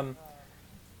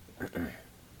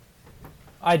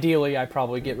 Ideally, I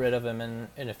probably get rid of him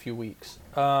in a few weeks.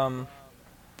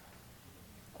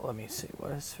 Let me see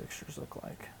what his fixtures look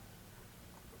like.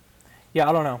 Yeah,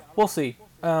 I don't know. We'll see.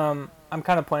 I'm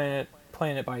kind of playing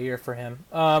it by ear for him.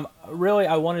 Really,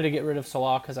 I wanted to get rid of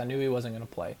Salah because I knew he wasn't going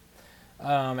to play,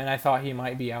 and I thought he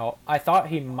might be out. I thought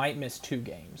he might miss 2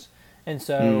 games, and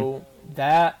so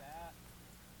that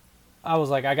I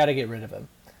was like, I got to get rid of him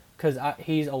because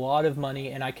he's a lot of money,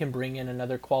 and I can bring in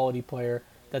another quality player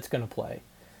that's going to play.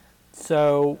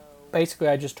 So basically,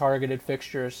 I just targeted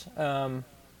fixtures.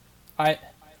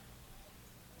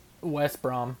 West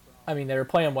Brom. I mean, they were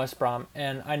playing West Brom,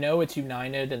 and I know it's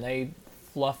United, and they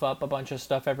fluff up a bunch of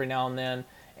stuff every now and then.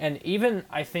 And even,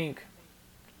 I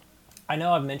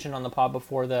know I've mentioned on the pod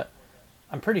before that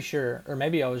I'm pretty sure, or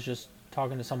maybe I was just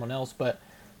talking to someone else, but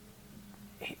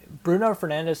Bruno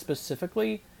Fernandes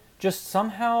specifically just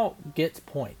somehow gets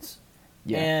points.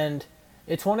 Yeah. And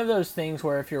it's one of those things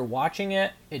where if you're watching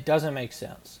it, it doesn't make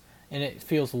sense. And it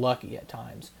feels lucky at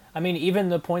times. I mean, even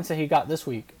the points that he got this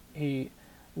week,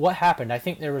 what happened? I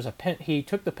think there was he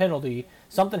took the penalty,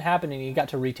 something happened, and he got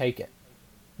to retake it.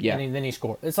 Yeah. And then he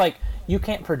scored. It's like, you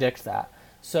can't predict that.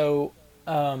 So,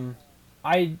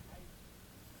 I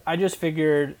just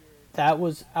figured that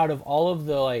was out of all of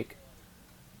the, like,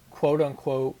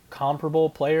 quote-unquote comparable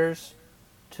players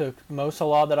to Mo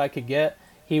Salah that I could get,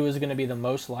 he was going to be the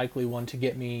most likely one to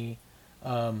get me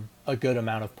a good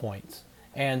amount of points.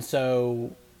 And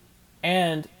so,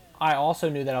 and I also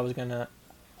knew that I was going to,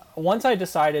 once I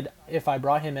decided if I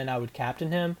brought him in, I would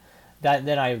captain him,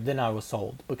 then I was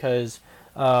sold, because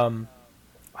I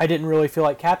didn't really feel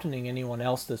like captaining anyone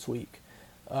else this week.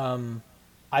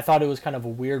 I thought it was kind of a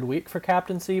weird week for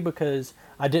captaincy because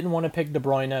I didn't want to pick De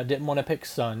Bruyne, didn't want to pick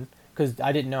Son, because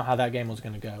I didn't know how that game was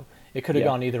going to go. It could have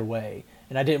gone either way,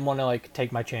 and I didn't want to, like,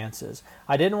 take my chances.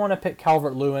 I didn't want to pick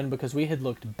Calvert-Lewin because we had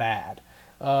looked bad.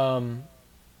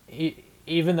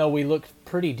 Even though we looked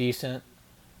pretty decent,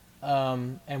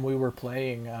 and we were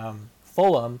playing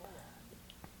Fulham,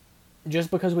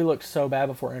 just because we looked so bad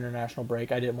before international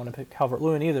break, I didn't want to pick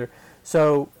Calvert-Lewin either.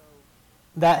 So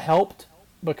that helped,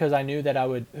 because I knew that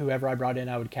whoever I brought in,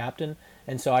 I would captain.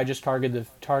 And so I just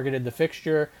targeted the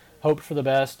fixture, hoped for the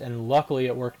best, and luckily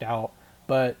it worked out.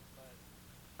 But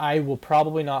I will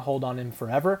probably not hold on him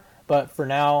forever. But for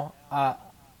now,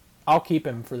 I'll keep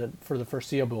him for the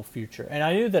foreseeable future. And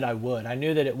I knew that I would. I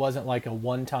knew that it wasn't like a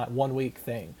 1 week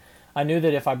thing. I knew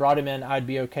that if I brought him in, I'd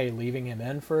be okay leaving him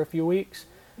in for a few weeks.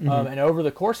 Mm-hmm. And over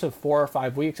the course of 4 or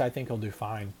 5 weeks, I think he'll do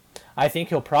fine. I think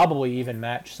he'll probably even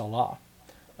match Salah.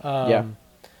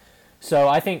 So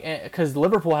I think, because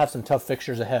Liverpool have some tough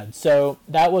fixtures ahead. So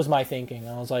that was my thinking.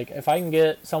 I was like, if I can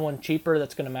get someone cheaper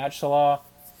that's going to match Salah,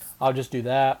 I'll just do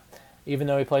that. Even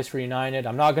though he plays for United,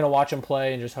 I'm not going to watch him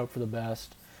play and just hope for the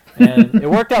best. And it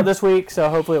worked out this week, so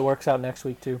hopefully it works out next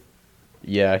week too.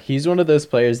 Yeah, he's one of those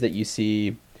players that you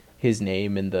see his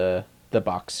name in the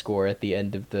box score at the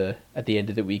end of the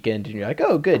weekend, and you're like,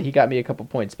 oh, good, he got me a couple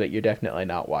points, but you're definitely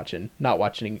not watching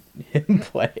him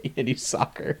play any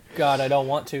soccer. God, I don't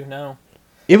want to. No.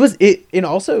 And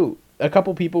also a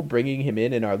couple people bringing him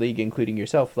in our league, including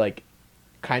yourself, like,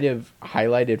 kind of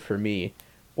highlighted for me,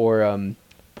 or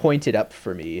pointed up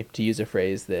for me, to use a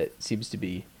phrase that seems to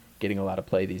be getting a lot of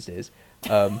play these days.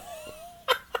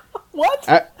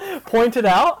 What? Pointed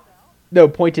out? No,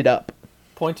 pointed up.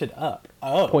 Pointed up.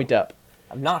 Oh. Point up.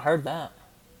 I've not heard that.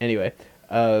 Anyway,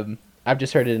 I've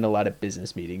just heard it in a lot of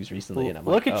business meetings recently, and I'm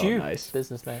like, look at you, nice.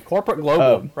 Businessman. Corporate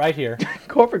Global, right here.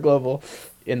 Corporate Global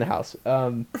in the house.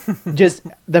 Just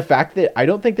the fact that I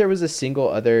don't think there was a single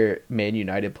other Man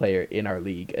United player in our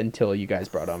league until you guys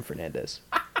brought on Fernandes.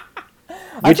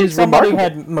 Which is somebody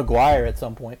remarkable. Had Maguire at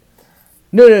some point.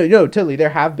 No, totally. There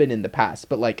have been in the past,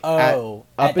 but like up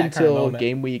until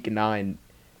game week 9.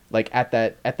 Like at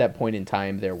that point in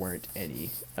time, there weren't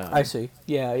any. I see.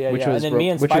 Yeah. And then me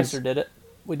and Spicer did it.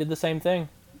 We did the same thing.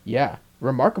 Yeah,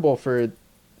 remarkable for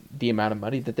the amount of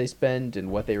money that they spend and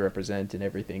what they represent and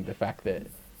everything. The fact that,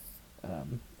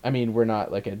 I mean, we're not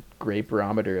like a great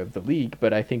barometer of the league,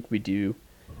 but I think we do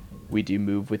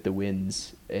move with the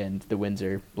winds, and the winds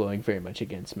are blowing very much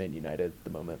against Man United at the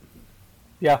moment.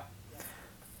 Yeah.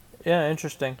 Yeah,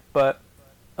 interesting, but.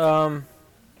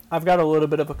 I've got a little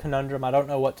bit of a conundrum. I don't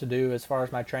know what to do as far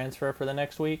as my transfer for the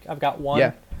next week. I've got one.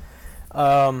 Yeah.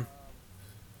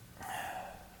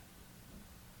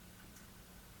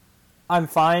 I'm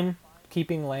fine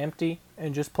keeping Lamptey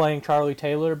and just playing Charlie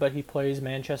Taylor, but he plays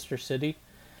Manchester City.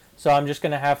 So I'm just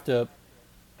going to have to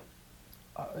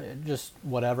just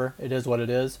whatever. It is what it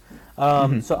is.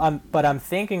 So I'm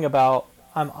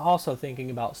also thinking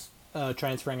about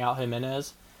transferring out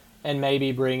Jimenez and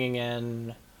maybe bringing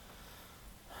in.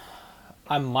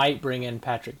 I might bring in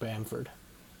Patrick Bamford.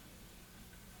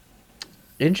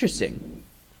 Interesting.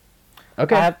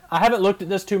 Okay. I haven't looked at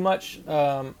this too much.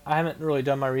 I haven't really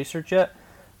done my research yet.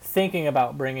 Thinking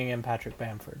about bringing in Patrick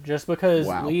Bamford just because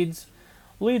Leeds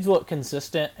look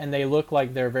consistent and they look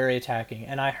like they're very attacking.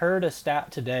 And I heard a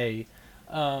stat today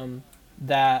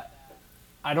that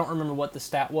I don't remember what the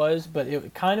stat was, but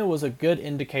it kind of was a good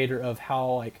indicator of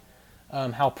how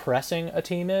pressing a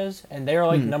team is, and they are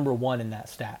like number one in that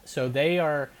stat. So they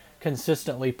are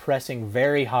consistently pressing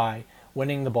very high,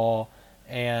 winning the ball,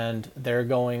 and they're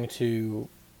going to,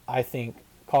 I think,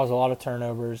 cause a lot of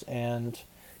turnovers and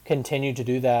continue to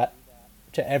do that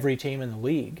to every team in the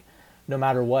league, no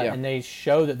matter what. Yeah. And they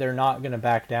show that they're not going to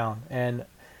back down. And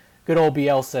good old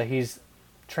Bielsa, he's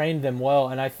trained them well,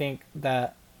 and I think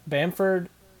that Bamford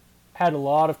had a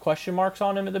lot of question marks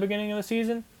on him at the beginning of the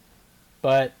season,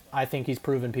 but I think he's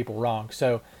proven people wrong.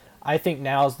 So I think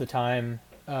now's the time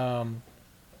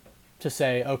to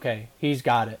say, okay, he's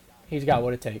got it. He's got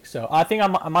what it takes. So I think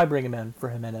I might bring him in for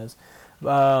Jimenez.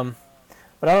 But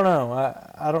I don't know.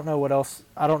 I don't know what else.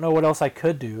 I don't know what else I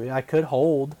could do. I could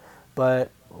hold, but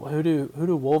who do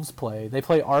Wolves play? They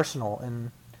play Arsenal,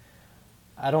 and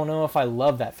I don't know if I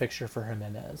love that fixture for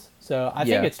Jimenez. So I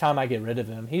think it's time I get rid of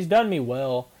him. He's done me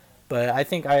well, but I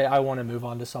think I want to move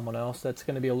on to someone else that's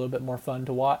going to be a little bit more fun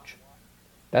to watch.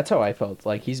 That's how I felt.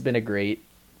 Like, he's been a great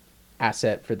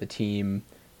asset for the team,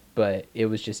 but it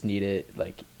was just needed.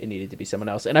 Like, it needed to be someone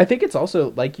else. And I think it's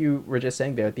also, like you were just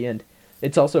saying there at the end,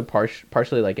 it's also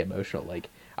partially like emotional. Like,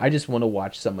 I just want to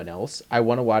watch someone else. I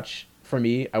want to watch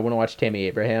Tammy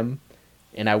Abraham,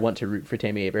 and I want to root for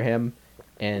Tammy Abraham,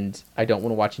 and I don't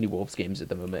want to watch any Wolves games at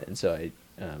the moment. And so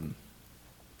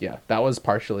that was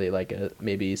partially like a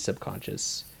maybe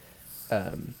subconscious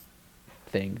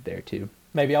thing there too.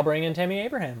 Maybe I'll bring in Tammy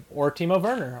Abraham or Timo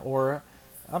Werner, or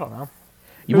I don't know.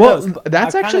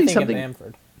 That's actually something.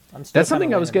 Bamford. That's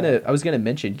something I was gonna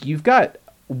mention. You've got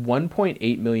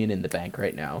 1.8 million in the bank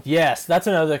right now. Yes, that's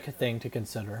another thing to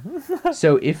consider.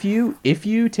 So if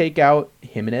you take out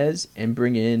Jimenez and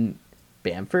bring in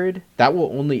Bamford, that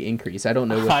will only increase. I don't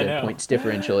know what the points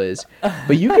differential is,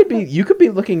 but you could be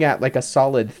looking at like a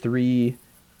solid 3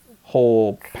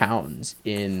 whole pounds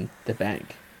in the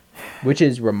bank, which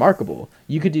is remarkable.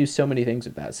 You could do so many things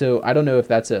with that. So I don't know if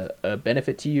that's a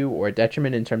benefit to you or a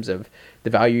detriment in terms of the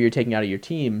value you're taking out of your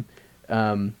team.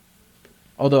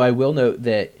 Although I will note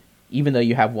that even though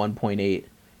you have 1.8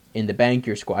 in the bank,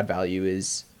 your squad value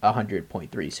is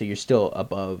 100.3. So you're still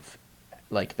above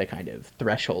like the kind of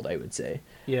threshold, I would say.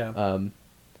 Yeah.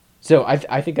 So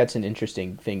I think that's an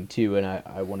interesting thing too. And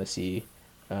I want to see,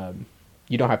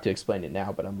 you don't have to explain it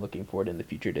now, but I'm looking forward in the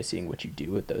future to seeing what you do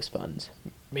with those funds.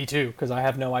 Me too, because I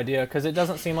have no idea. Because it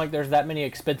doesn't seem like there's that many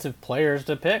expensive players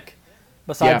to pick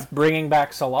besides bringing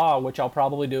back Salah, which I'll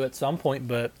probably do at some point,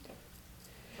 but...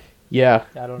 Yeah,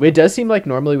 it does seem like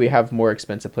normally we have more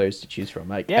expensive players to choose from.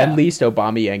 Like at least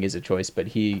Aubameyang is a choice, but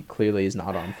he clearly is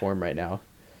not on form right now.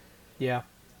 Yeah,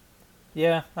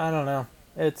 I don't know.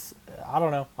 I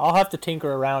don't know. I'll have to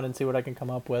tinker around and see what I can come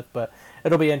up with, but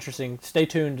it'll be interesting. Stay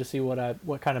tuned to see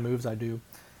what kind of moves I do.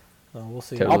 We'll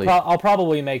see. Totally. I'll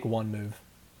probably make one move,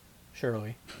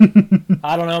 surely.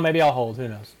 I don't know. Maybe I'll hold.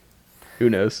 Who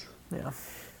knows? Yeah.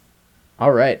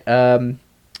 All right. Do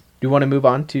you want to move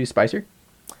on to Spicer?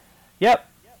 Yep,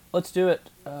 let's do it.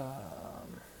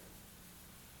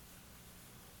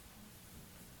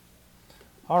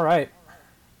 All right.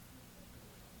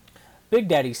 Big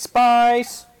Daddy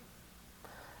Spice.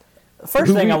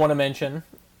 First thing I want to mention,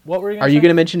 what were you going to say? Are you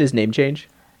going to mention his name change?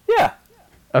 Yeah.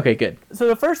 Okay, good. So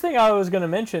the first thing I was going to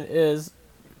mention is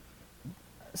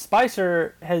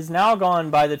Spicer has now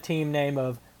gone by the team name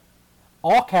of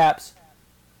all caps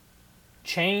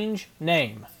change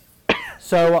name.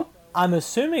 So I'm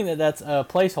assuming that that's a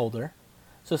placeholder.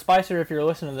 So Spicer, if you're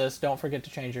listening to this, don't forget to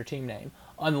change your team name.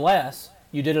 Unless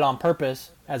you did it on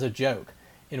purpose as a joke.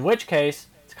 In which case,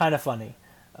 it's kind of funny.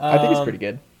 I think it's pretty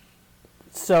good.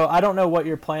 So I don't know what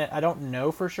your plan... I don't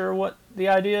know for sure what the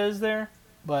idea is there.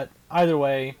 But either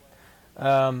way,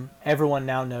 everyone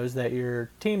now knows that your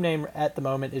team name at the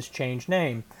moment is change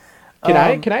name. Can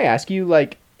I ask you,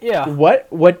 like... Yeah.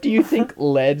 What do you think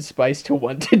led Spice to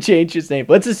want to change his name?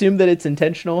 Let's assume that it's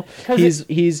intentional.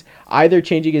 He's either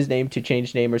changing his name to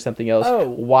change name or something else. Oh,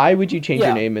 why would you change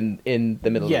your name in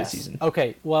the middle of the season?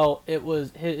 Okay. Well, it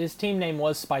was his team name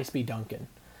was Spice B Duncan.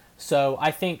 So I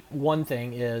think one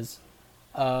thing is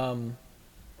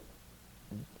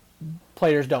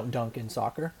players don't dunk in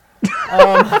soccer.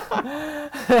 The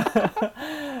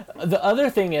other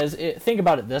thing is, think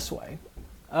about it this way.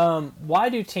 Why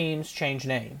do teams change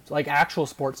names? Like actual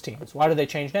sports teams. Why do they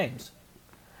change names?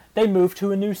 They move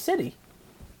to a new city.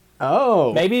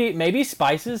 Oh. Maybe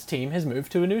Spice's team has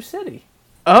moved to a new city.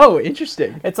 Oh,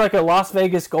 interesting. It's like a Las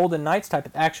Vegas Golden Knights type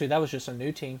of... Actually, that was just a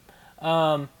new team.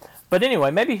 But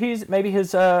anyway, maybe his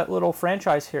little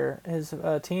franchise here, his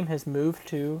team has moved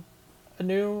to a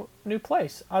new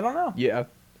place. I don't know. Yeah.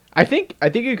 I think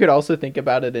you could also think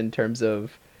about it in terms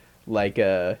of like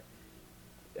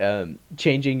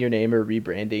changing your name or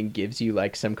rebranding gives you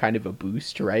like some kind of a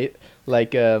boost, right?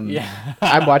 Like Yeah.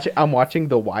 I'm watching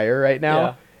The Wire right now,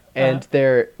 Yeah. and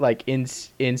they're like in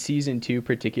season 2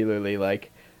 particularly,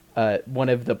 like one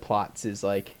of the plots is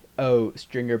like, oh,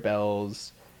 Stringer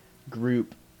Bell's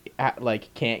group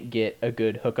like can't get a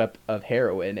good hookup of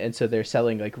heroin, and so they're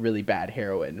selling like really bad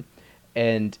heroin,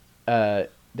 and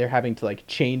they're having to like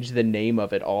change the name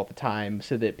of it all the time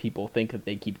so that people think that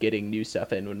they keep getting new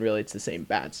stuff in when really it's the same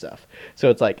bad stuff. So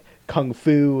it's like kung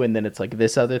fu, and then it's like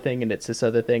this other thing, and it's this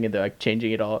other thing, and they're like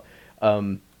changing it all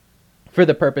for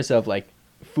the purpose of like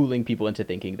fooling people into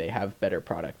thinking they have better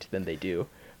product than they do.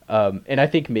 And I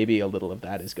think maybe a little of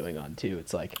that is going on too.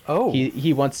 It's like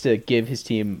he wants to give his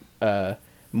team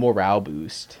morale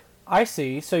boost. I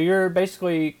see. So you're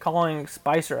basically calling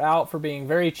Spicer out for being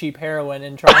very cheap heroin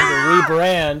and trying to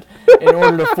rebrand in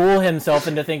order to fool himself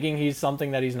into thinking he's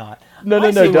something that he's not. No,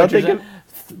 don't think of...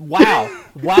 Wow,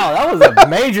 that was a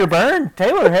major burn.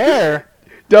 Taylor Hare.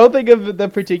 Don't think of the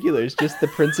particulars, just the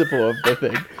principle of the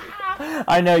thing.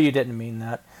 I know you didn't mean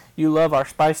that. You love our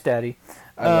Spice Daddy.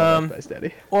 I love our Spice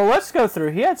Daddy. Well, let's go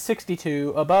through. He had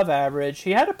 62, above average.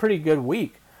 He had a pretty good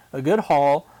week, a good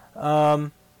haul.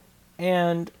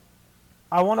 And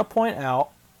I want to point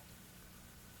out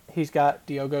he's got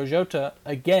Diogo Jota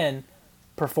again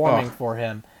performing for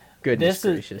him. Goodness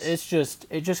gracious.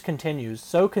 It just continues.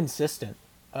 So consistent.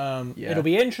 It'll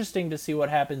be interesting to see what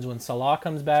happens when Salah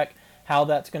comes back, how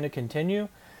that's going to continue.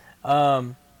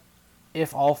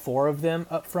 If all 4 of them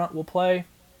up front will play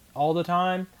all the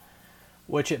time,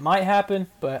 which it might happen,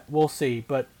 but we'll see.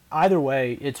 But either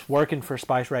way, it's working for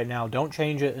Spice right now. Don't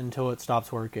change it until it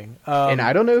stops working. And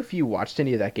I don't know if you watched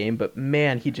any of that game, but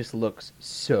man, he just looks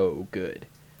so good.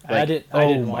 Like, I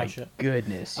didn't watch it.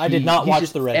 Goodness, I did not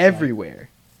watch the red everywhere.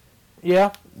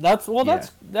 Yeah, that's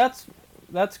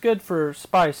good for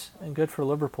Spice and good for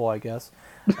Liverpool, I guess.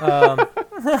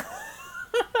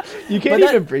 You can't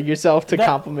even bring yourself to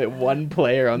compliment one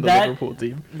player on the Liverpool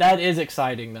team. That is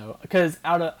exciting though, because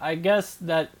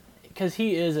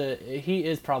he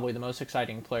is probably the most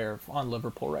exciting player on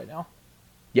Liverpool right now.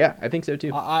 Yeah, I think so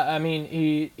too. I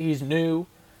mean, he's new.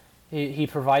 He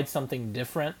provides something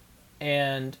different,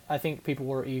 and I think people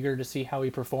were eager to see how he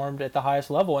performed at the highest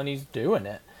level, and he's doing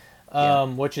it,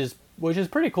 which is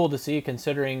pretty cool to see,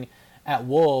 considering at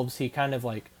Wolves he kind of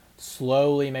like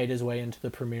slowly made his way into the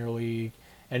Premier League,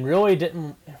 and really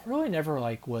never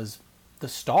like was the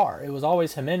star. It was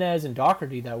always Jimenez and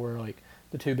Doherty that were like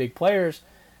the 2 big players.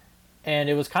 And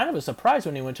it was kind of a surprise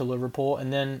when he went to Liverpool,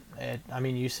 and then,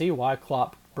 you see why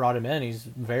Klopp brought him in. He's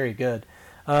very good.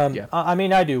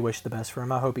 I do wish the best for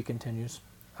him. I hope he continues.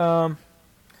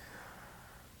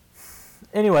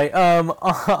 Anyway,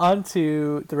 on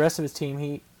to the rest of his team.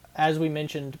 He, as we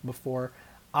mentioned before,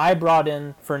 I brought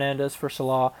in Fernandes for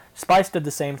Salah. Spice did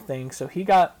the same thing, so he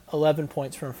got 11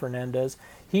 points from Fernandes.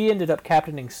 He ended up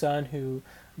captaining Son, who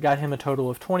got him a total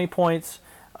of 20 points.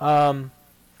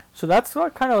 So that's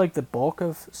kind of like the bulk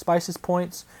of Spice's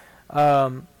points.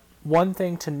 One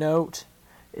thing to note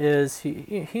is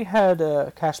he had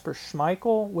Kasper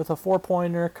Schmeichel with a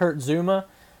 4-pointer, Kurt Zouma.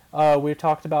 We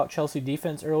talked about Chelsea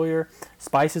defense earlier.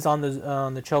 Spice is on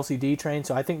the Chelsea D train,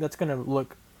 so I think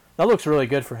that looks really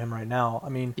good for him right now. I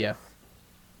mean, yeah,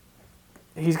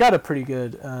 he's got a pretty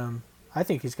good. I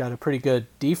think he's got a pretty good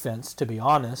defense, to be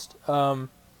honest.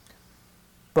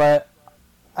 But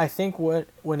I think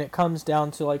when it comes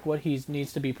down to like what he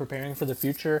needs to be preparing for the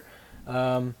future,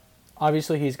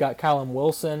 obviously he's got Callum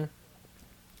Wilson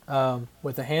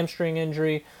with a hamstring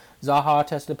injury. Zaha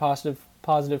tested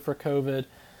positive for COVID.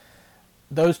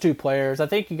 Those 2 players, I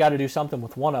think you got to do something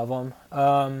with one of them,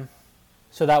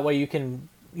 so that way you can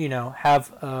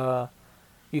have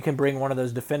you can bring one of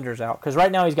those defenders out, because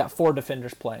right now he's got 4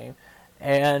 defenders playing,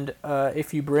 and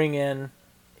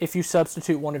if you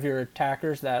substitute one of your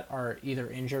attackers that are either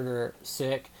injured or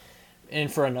sick in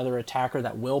for another attacker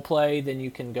that will play, then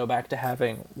you can go back to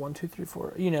having 1, 2, 3,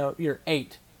 4, your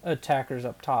 8 attackers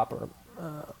up top, or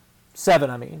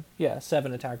 7,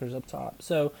 7 attackers up top.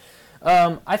 So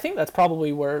I think that's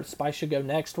probably where Spice should go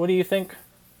next. What do you think?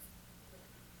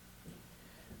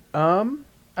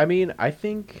 I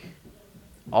think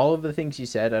all of the things you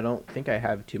said, I don't think I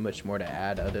have too much more to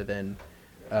add other than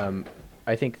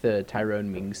I think the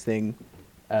Tyrone Mings thing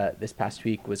this past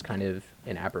week was kind of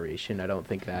an aberration. I don't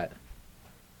think that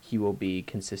he will be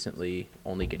consistently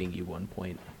only getting you 1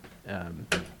 point.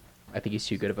 I think he's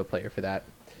too good of a player for that.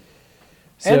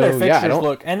 So,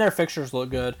 and their fixtures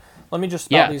look good. Let me just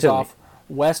spell these off: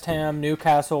 West Ham,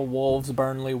 Newcastle, Wolves,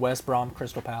 Burnley, West Brom,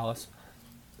 Crystal Palace.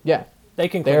 Yeah, They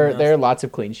can clean those. There are lots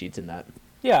of clean sheets in that.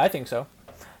 Yeah, I think so.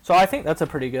 So I think that's a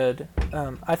pretty good.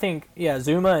 I think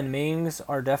Zuma and Mings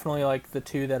are definitely like the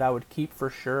two that I would keep for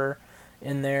sure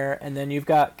in there, and then you've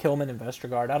got Kilman and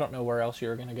Vestergaard. I don't know where else you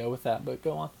were going to go with that, but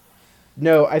go on.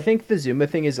 No, I think the Zuma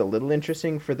thing is a little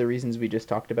interesting for the reasons we just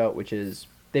talked about, which is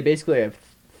they basically have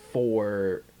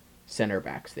 4 center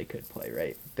backs they could play,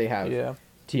 right? They have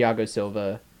Thiago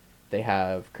Silva, they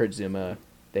have Kurt Zuma,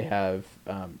 they have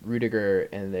Rudiger,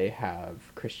 and they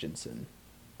have Christensen.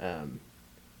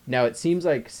 Now, it seems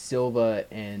like Silva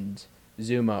and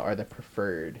Zuma are the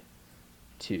preferred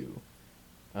 2.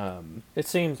 It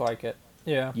seems like it.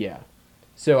 Yeah. Yeah.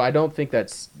 So I don't think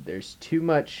there's too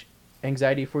much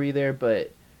anxiety for you there,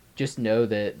 but just know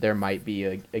that there might be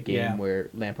a game where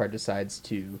Lampard decides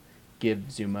to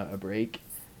give Zuma a break.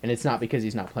 And it's not because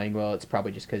he's not playing well. It's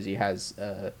probably just because he has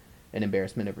an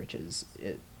embarrassment of riches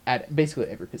at basically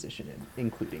every position,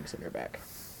 including center back.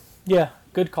 Yeah,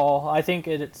 good call. I think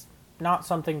it's not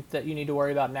something that you need to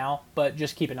worry about now, but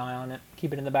just keep an eye on it.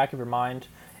 Keep it in the back of your mind.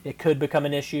 It could become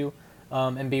an issue,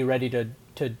 and be ready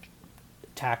to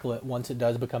tackle it once it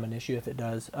does become an issue, if it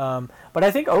does. But I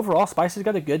think overall, Spice has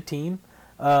got a good team.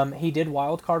 He did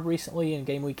wild card recently in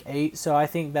game week 8, so I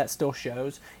think that still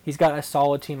shows. He's got a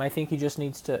solid team. I think he just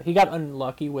needs to. He got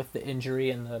unlucky with the injury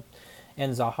and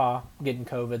Zaha getting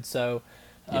COVID. So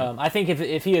I think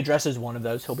if he addresses one of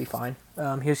those, he'll be fine.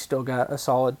 He's still got a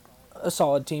solid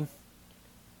team.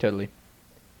 Totally.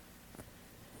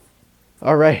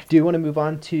 All right. Do you want to move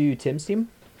on to Tim's team?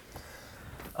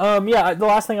 The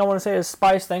last thing I want to say is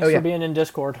Spice, thanks for being in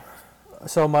Discord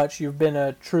so much. You've been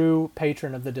a true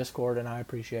patron of the Discord, and I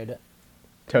appreciate it.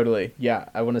 Totally. Yeah,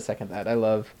 I want to second that. I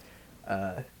love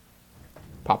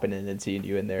popping in and seeing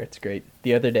you in there. It's great.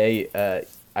 The other day,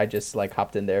 I just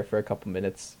hopped in there for a couple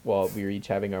minutes while we were each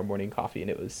having our morning coffee,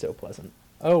 and it was so pleasant.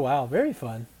 Oh, wow. Very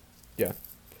fun. Yeah.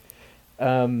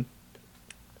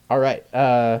 All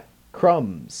right.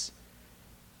 Crumbs.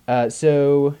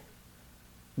 So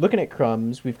looking at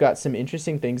Crumbs, we've got some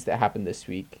interesting things that happened this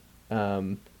week.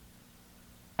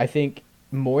 I think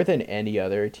more than any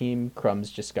other team,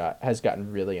 Crumbs has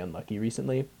gotten really unlucky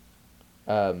recently.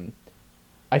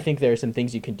 I think there are some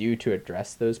things you can do to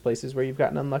address those places where you've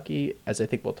gotten unlucky, as I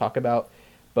think we'll talk about.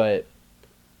 But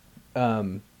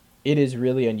it is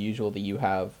really unusual that you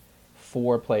have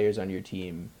 4 players on your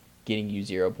team getting you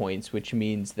 0 points, which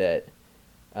means that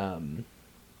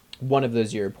one of those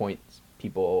 0 points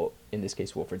people, in this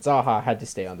case Wilfried Zaha, had to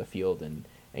stay on the field and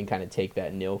kind of take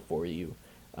that nil for you.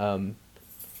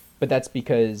 But that's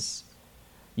because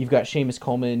you've got Seamus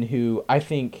Coleman, who I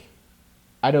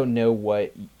don't know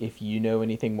if you know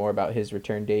anything more about his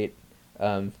return date.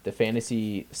 The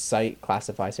fantasy site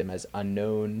classifies him as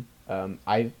unknown.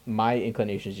 My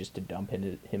inclination is just to dump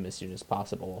him as soon as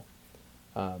possible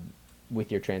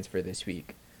with your transfer this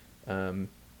week. So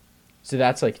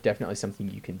that's definitely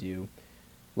something you can do.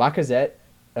 Lacazette,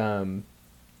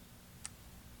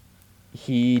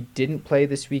 he didn't play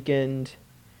this weekend.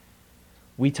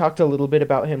 We talked a little bit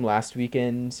about him last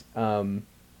weekend.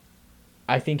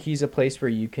 I think he's a place where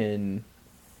you can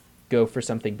go for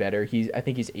something better. I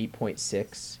think he's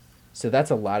 8.6, so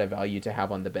that's a lot of value to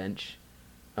have on the bench.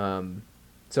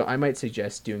 So I might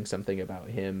suggest doing something about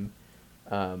him.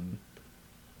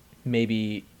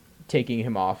 Maybe taking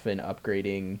him off and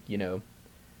upgrading,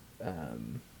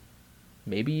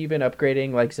 maybe even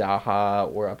upgrading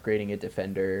Zaha or upgrading a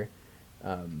defender.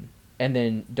 And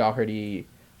then Doherty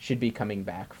should be coming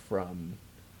back from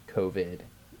COVID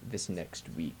this next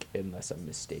week, unless I'm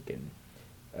mistaken.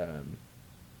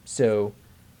 So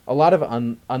a lot of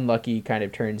unlucky kind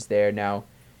of turns there. Now,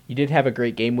 you did have a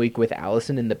great game week with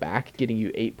Allison in the back, getting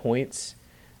you 8 points.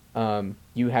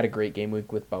 You had a great game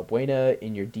week with Balbuena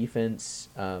in your defense.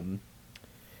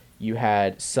 You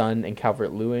had Son and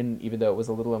Calvert-Lewin, even though it was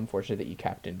a little unfortunate that you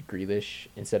captained Grealish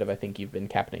instead of, I think you've been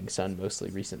captaining Son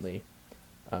mostly recently.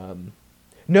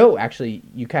 No, actually,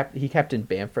 he captained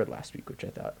Bamford last week, which I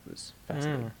thought was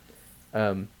fascinating.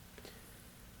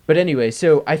 But anyway,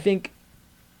 so I think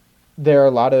there are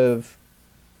a lot of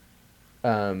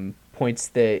points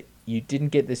that you didn't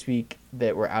get this week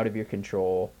that were out of your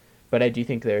control, but I do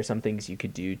think there are some things you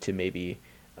could do to maybe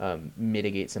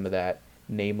mitigate some of that.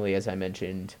 Namely, as I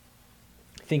mentioned,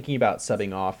 thinking about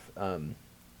subbing off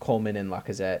Coleman and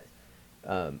Lacazette.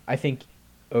 I think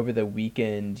over the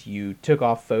weekend you took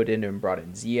off Foden and brought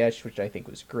in Ziyech, which I think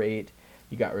was great.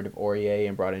 You got rid of Aurier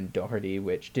and brought in Doherty,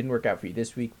 which didn't work out for you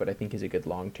this week, but I think is a good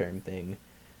long-term thing.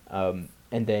 And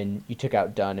then you took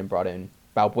out Dunn and brought in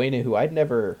Balbuena, who I'd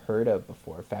never heard of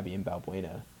before, Fabian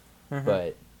Balbuena,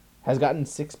 but has gotten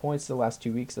 6 points the last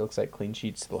 2 weeks. It looks like clean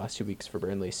sheets the last 2 weeks for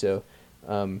Burnley. So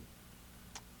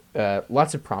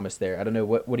lots of promise there. I don't know,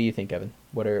 what do you think, Evan?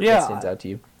 What stands out to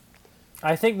you?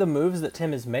 I think the moves that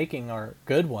Tim is making are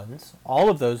good ones. All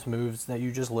of those moves that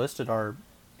you just listed are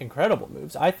incredible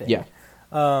moves, I think. Yeah.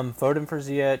 Foden for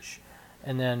Ziyech,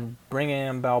 and then bring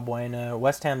in Balbuena.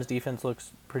 West Ham's defense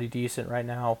looks pretty decent right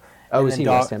now. Oh, is he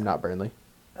West Ham, not Burnley?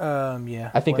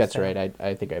 Yeah. I think West that's Ham. Right.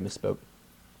 I think I misspoke.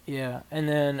 Yeah, and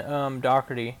then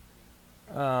Doherty.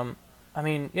 I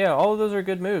mean, yeah, all of those are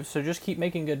good moves. So just keep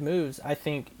making good moves. I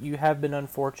think you have been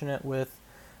unfortunate with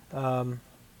Zaha,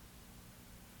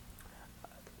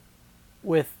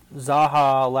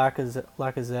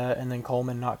 Lacazette, and then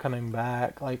Coleman not coming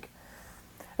back. Like,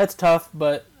 that's tough,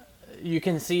 but you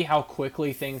can see how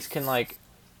quickly things can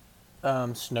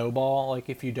snowball. Like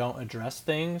if you don't address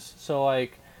things. So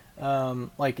like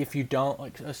if you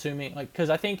don't assuming because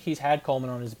I think he's had Coleman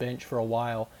on his bench for a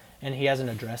while and he hasn't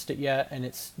addressed it yet, and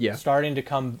it's starting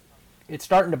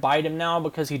to bite him now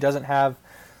because he doesn't have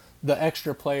the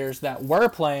extra players that were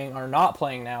playing are not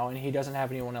playing now, and he doesn't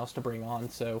have anyone else to bring on.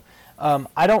 So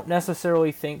I don't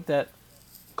necessarily think that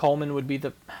Coleman would be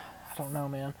I don't know,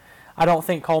 man. I don't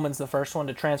think Coleman's the first one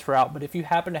to transfer out, but if you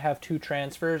happen to have two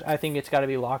transfers, I think it's got to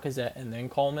be Lacazette and then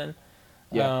Coleman.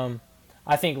 Yeah.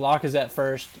 I think Lacazette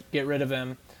first, get rid of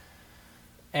him,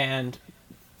 and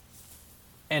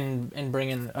bring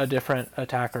in a different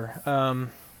attacker.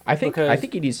 I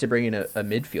think he needs to bring in a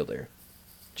midfielder,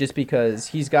 just because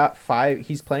he's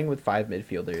playing with 5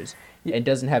 midfielders and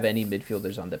doesn't have any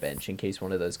midfielders on the bench in case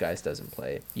one of those guys doesn't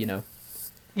play. You know.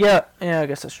 Yeah, I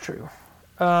guess that's true.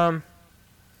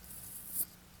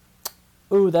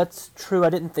 Ooh, that's true. I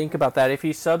didn't think about that. If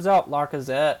he subs out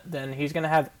Lacazette, then he's going to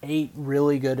have 8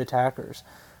 really good attackers.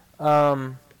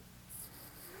 Yeah,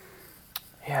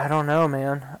 I don't know,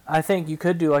 man. I think you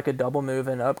could do like a double move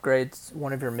and upgrade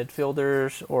one of your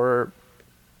midfielders, or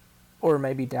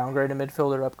maybe downgrade a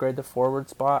midfielder, upgrade the forward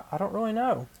spot. I don't really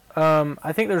know.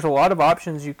 I think there's a lot of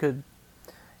options you could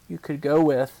go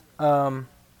with.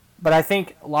 But I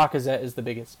think Lacazette is the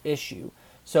biggest issue.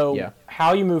 So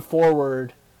how you move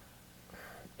forward,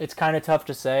 it's kind of tough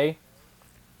to say.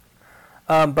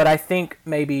 But I think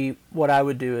maybe what I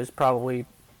would do is probably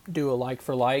do a like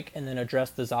for like and then address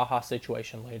the Zaha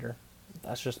situation later.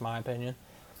 That's just my opinion.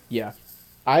 Yeah.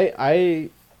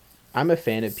 I'm a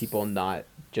fan of people not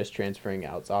just transferring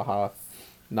out Zaha,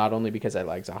 not only because I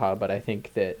like Zaha, but I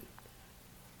think that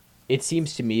it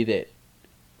seems to me that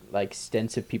like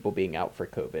stints of people being out for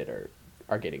COVID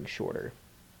are getting shorter.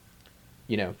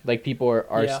 You know, like people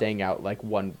are staying out like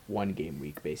one game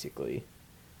week basically.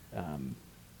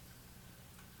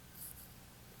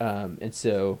 And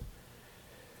so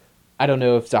I don't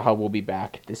know if Zaha will be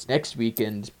back this next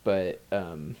weekend, but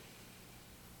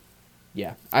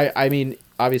yeah. I mean,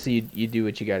 obviously you do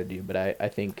what you got to do, but I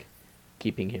think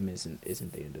keeping him isn't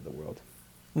the end of the world.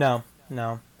 No.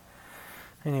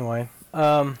 Anyway,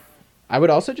 I would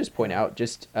also just point out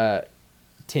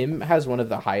Tim has one of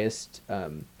the highest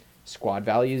squad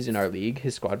values in our league.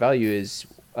 His squad value is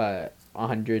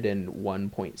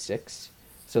 101.6,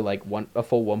 so like a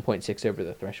full 1.6 over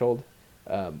the threshold,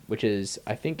 which is,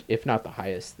 I think, if not the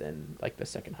highest, then like the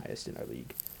second highest in our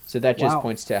league. So that just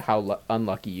points to how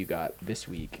unlucky you got this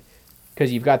week,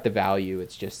 because you've got the value.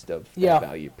 It's just of that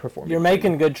value performing. You're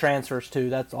making good transfers too.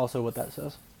 That's also what that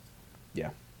says. Yeah.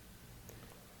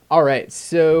 All right,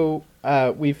 so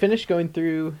we finished going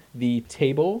through the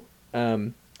table.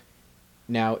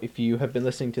 Now, if you have been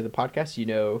listening to the podcast, you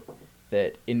know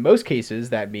that in most cases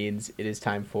that means it is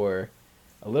time for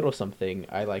a little something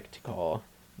I like to call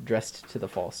Dressed to the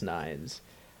False Nines,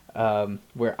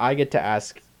 where I get to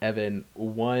ask Evan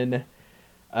one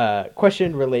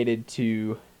question related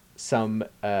to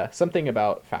something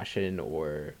about fashion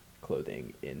or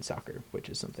clothing in soccer, which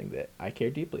is something that I care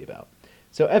deeply about.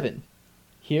 So, Evan,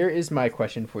 here is my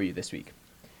question for you this week.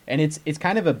 And it's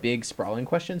kind of a big, sprawling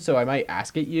question, so I might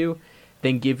ask it you,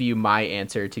 then give you my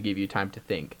answer to give you time to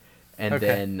think, and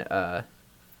then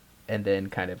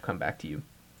kind of come back to you.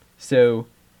 So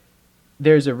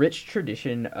there's a rich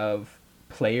tradition of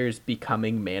players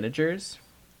becoming managers.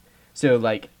 So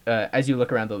like as you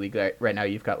look around the league right now,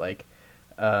 you've got like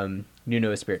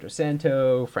Nuno Espirito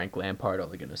Santo, Frank Lampard,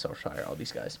 Ole Gunnar Solskjaer, all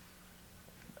these guys.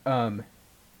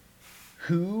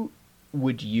 Who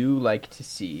would you like to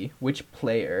see? Which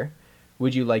player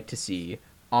would you like to see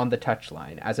on the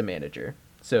touchline as a manager?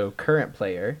 So current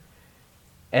player,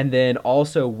 and then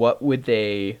also what would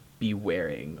they be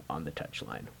wearing on the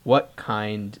touchline? What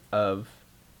kind of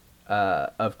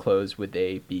clothes would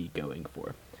they be going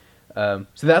for?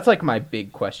 So that's like my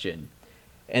big question,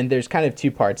 and there's kind of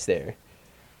 2 parts there.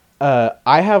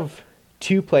 I have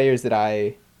 2 players that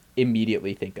I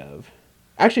immediately think of.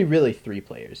 Actually, really 3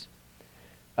 players,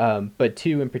 but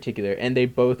 2 in particular, and they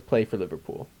both play for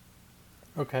Liverpool.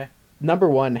 Okay. Number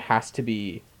 1 has to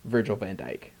be Virgil van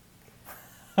Dijk.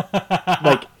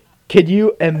 Like, could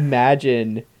you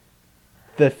imagine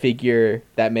the figure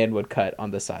that man would cut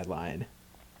on the sideline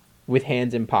with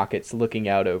hands in pockets looking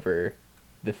out over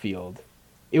the field?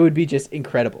 It would be just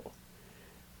incredible.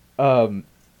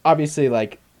 Obviously,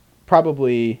 like,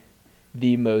 probably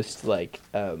the most, like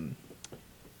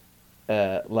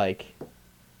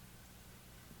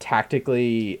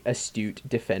tactically astute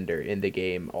defender in the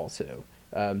game also.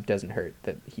 Doesn't hurt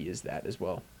that he is that as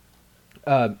well.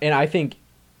 And I think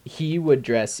he would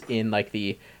dress in like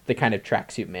the kind of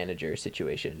tracksuit manager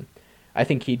situation. I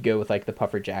think he'd go with like the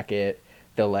puffer jacket,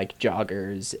 the like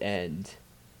joggers, and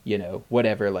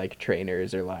whatever like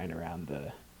trainers are lying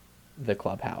around the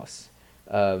clubhouse.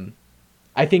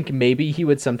 I think maybe he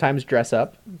would sometimes dress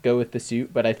up, go with the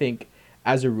suit, but I think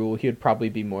as a rule he would probably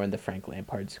be more in the Frank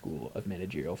Lampard school of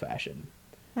managerial fashion.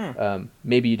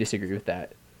 Maybe you disagree with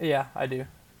that. Yeah, I do.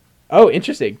 Oh,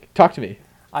 interesting. Talk to me.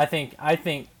 I think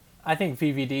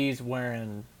VVD's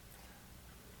wearing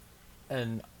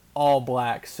an all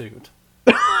black suit.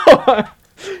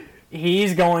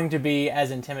 He's going to be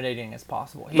as intimidating as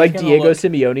possible. He's like Diego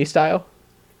Simeone style?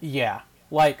 Yeah.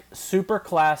 Like super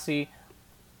classy,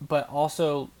 but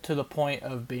also to the point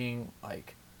of being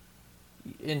like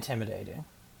intimidating.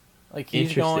 Like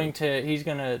he's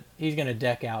gonna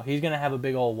deck out. He's gonna have a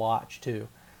big old watch too.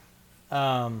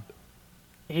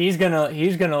 He's gonna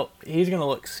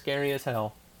look scary as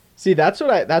hell. See, that's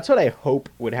what I hope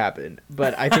would happen.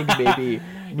 But I think maybe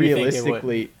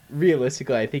realistically,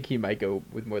 I think he might go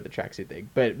with more the tracksuit thing.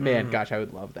 But man, gosh, I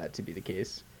would love that to be the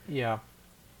case. Yeah.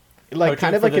 Like Coaching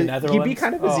kind of like he'd be Netherlands?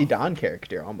 kind of a Zidane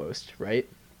character almost, right?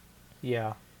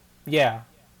 Yeah. Yeah.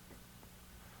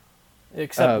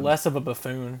 Except less of a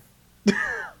buffoon.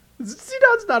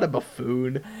 Zidane's not a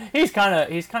buffoon. He's kind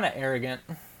of arrogant.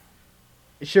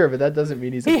 Sure, but that doesn't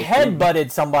mean he's a He buffoon.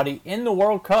 headbutted somebody in the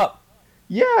World Cup.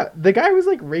 Yeah, the guy was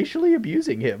like racially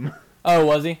abusing him. Oh,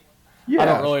 was he? Yeah. I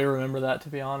don't really remember that, to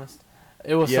be honest.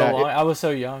 It was Yeah, so long. I was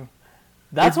so young.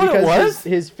 That's it's what it was?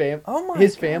 His God.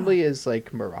 family is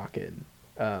like Moroccan,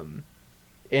 and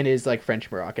is like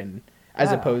French Moroccan,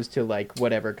 as opposed to like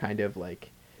whatever kind of like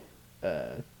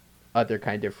other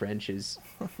kind of French is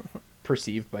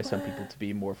perceived by some people to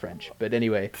be more French. But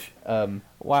anyway,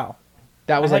 Wow.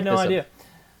 that was I like had no idea.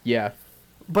 Yeah.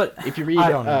 But If you read I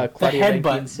don't know. Claudia the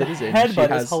Rankine's Citizen,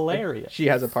 headbutt is hilarious. She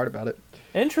has a part about it.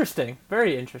 Interesting.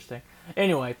 Very interesting.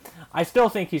 Anyway, I still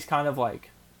think he's kind of like...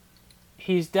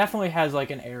 He's definitely has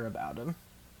like an air about him.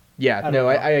 Yeah,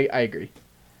 I agree.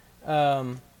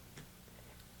 Um,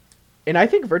 And I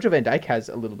think Virgil van Dijk has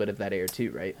a little bit of that air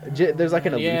too, right? There's like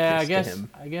an aloofness to him.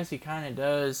 I guess he kind of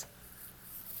does.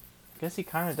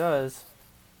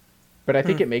 But I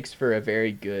think it makes for a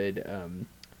very good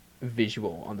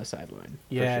visual on the sideline.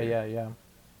 Yeah, for sure. yeah.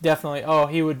 Definitely. Oh,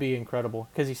 he would be incredible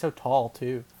because he's so tall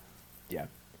too. Yeah.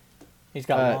 He's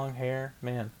got long hair,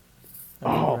 man.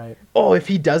 Right. Oh, if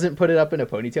he doesn't put it up in a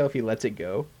ponytail, if he lets it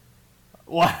go.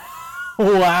 Wow.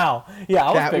 Wow. Yeah, I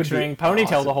was That would be picturing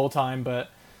ponytail awesome. the whole time, but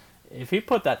if he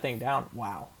put that thing down,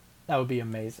 wow, that would be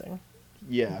amazing.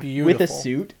 Yeah. Beautiful. With a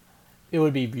suit. It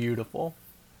would be beautiful.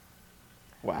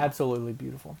 Wow. Absolutely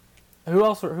beautiful. Who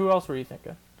else were you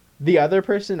thinking? The other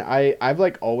person I've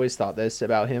like always thought this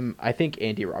about him. I think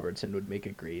Andy Robertson would make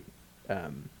a great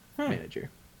manager.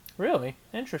 Really?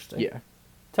 Interesting. Yeah.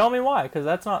 Tell me why, because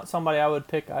that's not somebody I would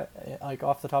pick like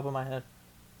off the top of my head.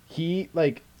 He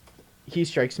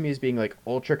strikes me as being like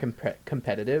ultra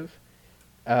competitive.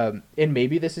 And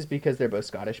maybe this is because they're both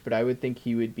Scottish, but I would think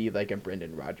he would be like a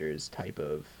Brendan Rodgers type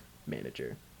of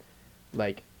manager.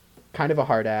 Like kind of a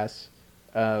hard ass.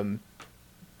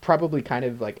 Probably kind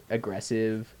of like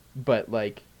aggressive, but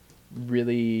like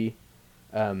really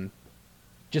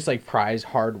just like prize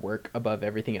hard work above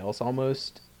everything else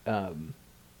almost.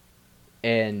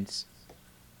 And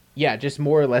yeah, just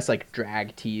more or less like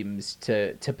drag teams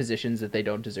to positions that they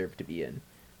don't deserve to be in.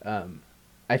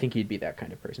 I think he'd be that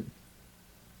kind of person.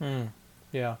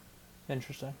 Yeah.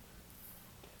 Interesting.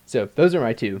 So those are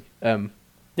my two. I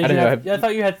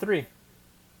thought you had three.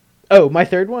 Oh, my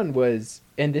third one was,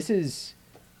 and this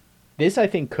I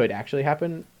think could actually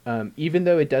happen, even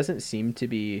though it doesn't seem to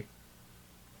be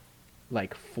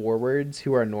like forwards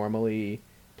who are normally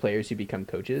players who become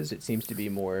coaches. It seems to be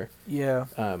more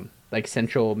like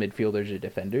central midfielders or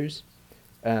defenders.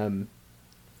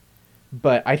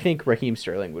 But I think Raheem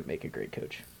Sterling would make a great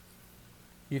coach.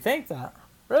 You think that?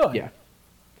 Really? Yeah.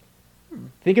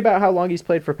 Think about how long he's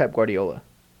played for Pep Guardiola.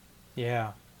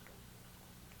 Yeah.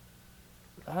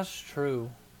 That's true.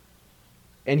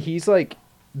 and he's like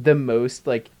the most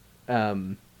like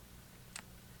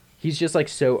he's just like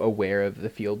so aware of the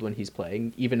field when he's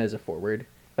playing, even as a forward.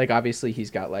 Like obviously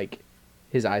he's got like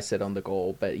his eyes set on the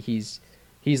goal, but he's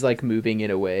like moving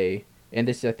in a way, and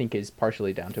this I think is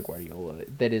partially down to Guardiola,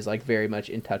 that is like very much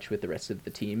in touch with the rest of the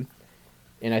team,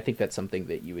 and I think that's something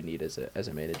that you would need as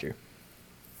a manager.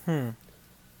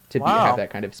 Have that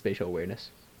kind of spatial awareness.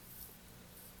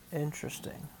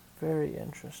 Interesting. Very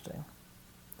interesting.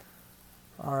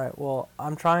 All right, well,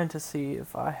 I'm trying to see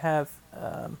if I have...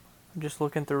 I'm just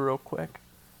looking through real quick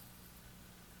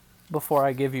before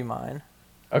I give you mine.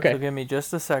 Okay. So give me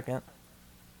just a second.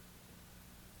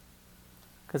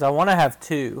 Because I want to have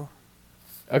two.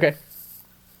 Okay.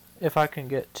 If I can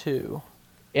get two.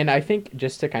 And I think,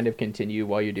 just to kind of continue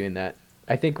while you're doing that,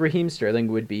 I think Raheem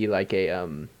Sterling would be like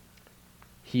a...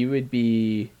 he would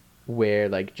be where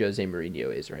like Jose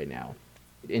Mourinho is right now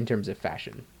in terms of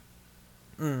fashion.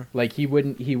 Like he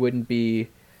wouldn't be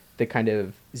the kind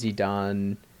of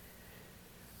Zidane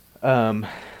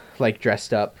like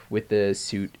dressed up with the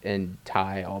suit and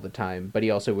tie all the time, but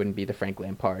he also wouldn't be the Frank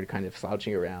Lampard kind of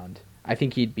slouching around. I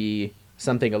think he'd be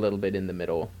something a little bit in the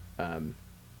middle,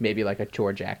 maybe like a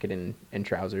chore jacket and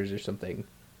trousers or something,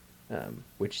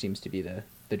 which seems to be the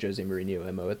Jose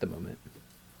Mourinho MO at the moment.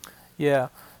 Yeah.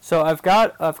 So I've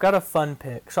got a fun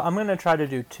pick. So I'm gonna try to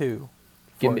do two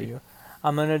for you.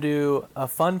 I'm gonna do a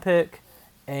fun pick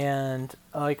and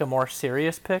like a more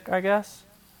serious pick, I guess.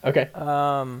 Okay.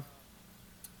 Let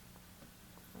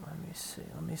me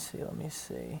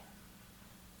see.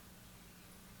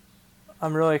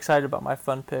 I'm really excited about my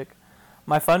fun pick.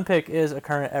 My fun pick is a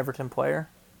current Everton player.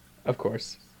 Of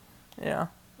course. Yeah.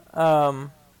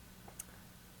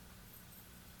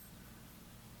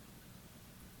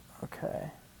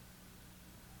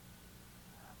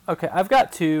 Okay, I've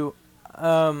got two.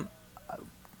 One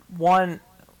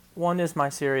is my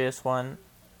serious one.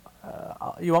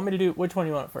 You want me to do which one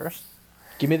you want first?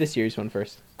 Give me the serious one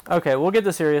first. Okay, we'll get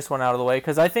the serious one out of the way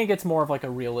because I think it's more of like a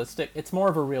realistic. It's more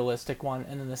of a realistic one,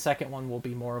 and then the second one will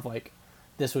be more of like,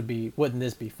 wouldn't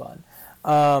this be fun?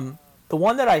 The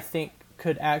one that I think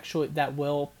could actually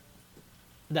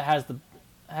has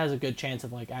a good chance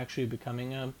of like actually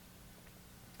becoming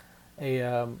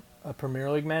a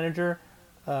Premier League manager,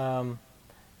 kind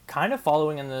of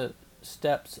following in the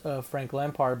steps of Frank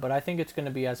Lampard, but I think it's going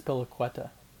to be Azpilicueta.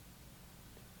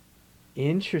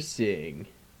 Interesting.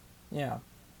 Yeah,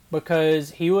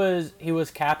 because he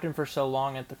was captain for so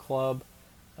long at the club.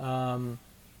 I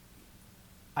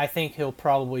think he'll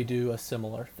probably do a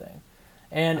similar thing,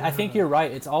 and I think you're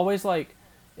right. It's always like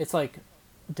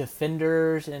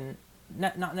defenders and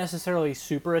not necessarily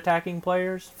super attacking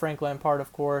players. Frank Lampard,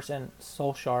 of course, and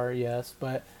Solskjaer, yes,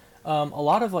 but a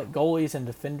lot of like goalies and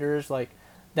defenders like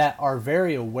that are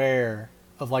very aware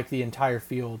of like the entire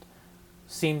field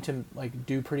seem to like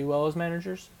do pretty well as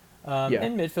managers,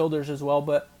 and midfielders as well.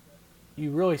 But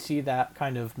you really see that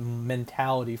kind of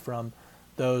mentality from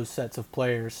those sets of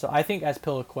players. So I think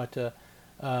Azpilicueta.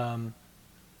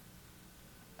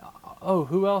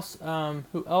 Who else?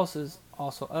 Who else is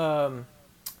also?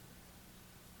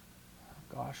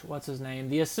 What's his name?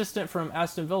 The assistant from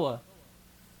Aston Villa.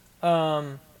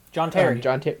 John Terry.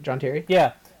 John Terry?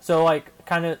 Yeah. So, like,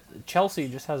 kind of Chelsea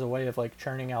just has a way of, like,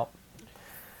 churning out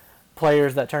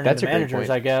players that turn into managers,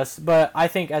 I guess. But I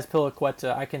think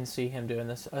Azpilicueta, I can see him doing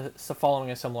this, following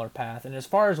a similar path. And as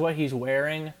far as what he's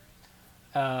wearing,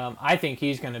 I think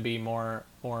he's going to be more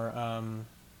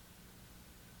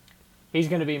he's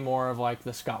going to be more of, like,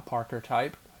 the Scott Parker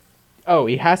type. Oh,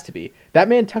 he has to be. That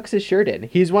man tucks his shirt in.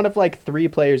 He's one of like 3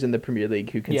 players in the Premier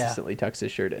League who consistently tucks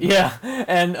his shirt in. Yeah,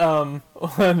 and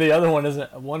the other one is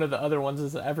one of the other ones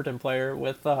is an Everton player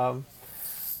with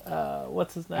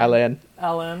what's his name?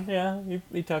 Alan. Yeah,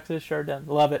 he tucks his shirt in.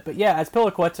 Love it. But yeah,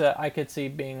 Azpilicueta, I could see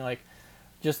being like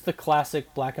just the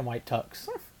classic black and white tux.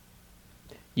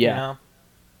 Yeah. You know?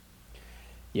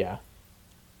 Yeah.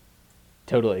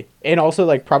 Totally. And also,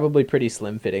 like, probably pretty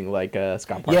slim-fitting, like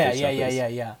Scott Parker's stuff is.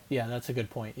 Yeah, that's a good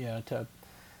point. Yeah,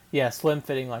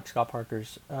 slim-fitting like Scott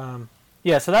Parker's.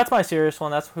 Yeah, so that's my serious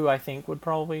one. That's who I think would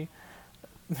probably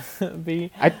be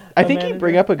I think manager. You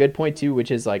bring up a good point, too,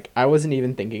 which is, like, I wasn't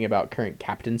even thinking about current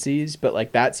captaincies, but,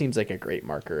 like, that seems like a great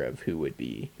marker of who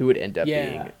would end up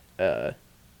being a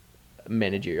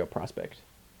managerial prospect.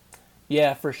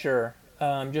 Yeah, for sure.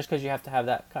 Just because you have to have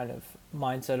that kind of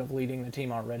mindset of leading the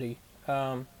team already.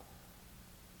 All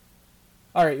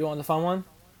right, you want the fun one?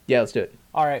 Yeah, let's do it.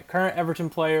 All right, current Everton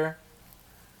player.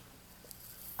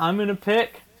 I'm going to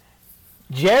pick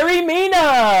Jerry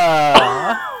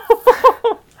Mina!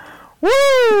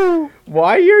 Woo!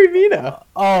 Why Jerry Mina?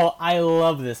 Oh, I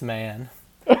love this man.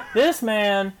 This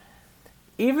man,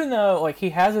 even though like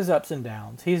he has his ups and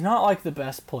downs, he's not like the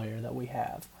best player that we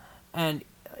have, and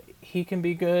he can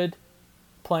be good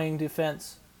playing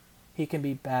defense. He can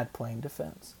be bad playing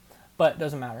defense, but it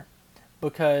doesn't matter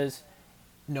because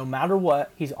no matter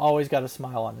what, he's always got a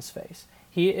smile on his face.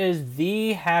 He is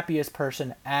the happiest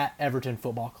person at Everton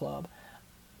Football Club.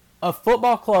 A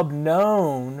football club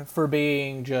known for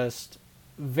being just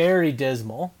very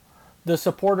dismal. The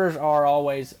supporters are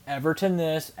always Everton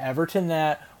this, Everton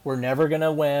that. We're never going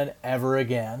to win ever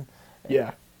again.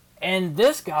 Yeah. And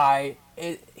this guy,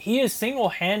 he is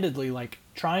single-handedly like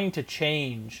trying to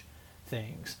change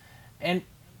things. And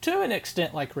to an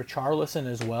extent like Richarlison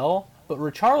as well, but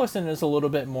Richarlison is a little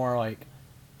bit more like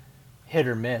hit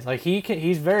or miss. Like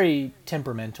he's very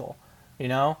temperamental, you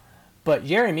know? But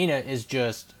Yerry Mina is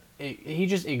just he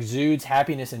just exudes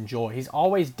happiness and joy. He's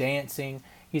always dancing.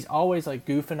 He's always like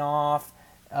goofing off.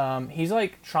 He's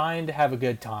like trying to have a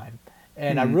good time,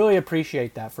 and I really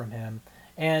appreciate that from him.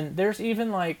 And there's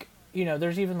even like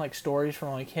stories from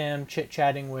like him chit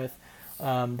chatting with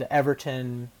the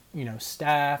Everton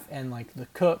staff and like the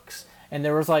cooks. And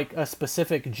there was like a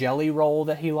specific jelly roll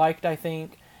that he liked, I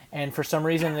think. And for some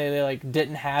reason they like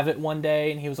didn't have it one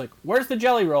day, and he was like, "Where's the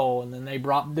jelly roll?" And then they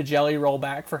brought the jelly roll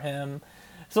back for him.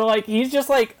 So, like, he's just,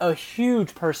 like, a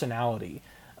huge personality.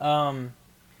 I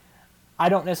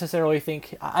don't necessarily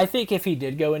think... I think if he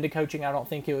did go into coaching, I don't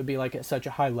think it would be, like, at such a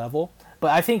high level.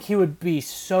 But I think he would be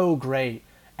so great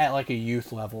at, like, a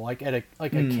youth level. Like, at a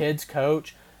kid's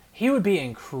coach. He would be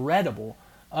incredible.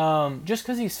 Just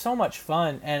because he's so much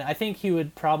fun. And I think he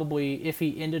would probably... If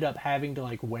he ended up having to,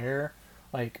 like, wear...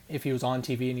 Like, if he was on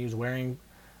TV and he was wearing...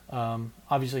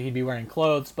 obviously, he'd be wearing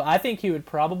clothes. But I think he would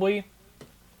probably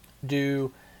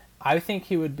do... I think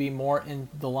he would be more in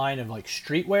the line of like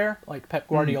streetwear, like Pep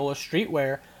Guardiola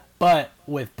streetwear, but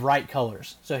with bright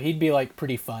colors. So he'd be like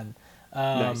pretty fun.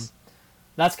 Nice.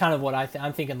 That's kind of what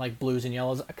I'm thinking, like blues and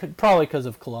yellows. Probably because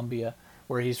of Colombia,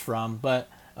 where he's from. But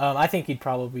I think he'd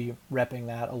probably be repping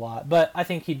that a lot. But I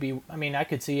think he'd be. I mean, I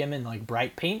could see him in like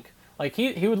bright pink. Like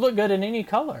he would look good in any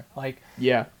color. Like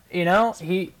yeah,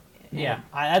 Yeah,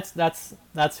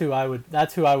 that's who I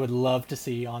would love to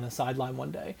see on a sideline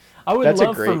one day. I would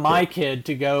love for my kid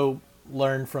to go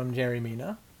learn from Jerry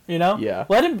Mina. Yeah.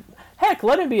 Let him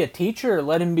be a teacher.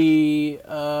 Let him be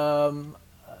a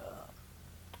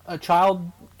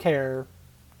child care.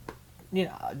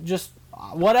 Just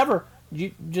whatever.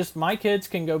 My kids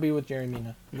can go be with Jerry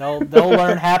Mina. They'll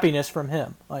learn happiness from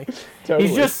him. Like totally.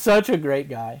 He's just such a great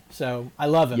guy. So I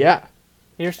love him. Yeah.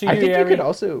 Here's to you, I think Jerry. you could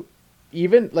also.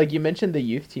 Even, like, you mentioned the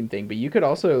youth team thing, but you could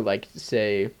also, like,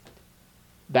 say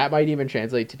that might even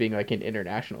translate to being, like, an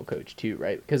international coach, too,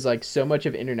 right? Because, like, so much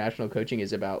of international coaching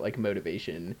is about, like,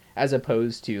 motivation, as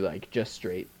opposed to, like, just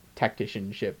straight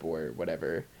tacticianship or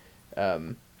whatever.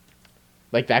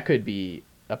 Like, that could be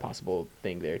a possible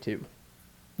thing there, too.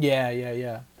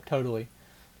 Yeah, totally.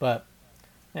 But,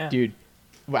 yeah. Dude,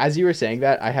 as you were saying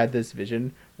that, I had this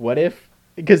vision. What if...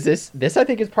 Because this I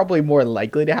think is probably more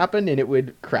likely to happen, and it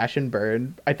would crash and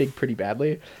burn, I think, pretty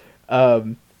badly.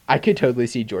 I could totally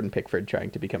see Jordan Pickford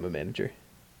trying to become a manager.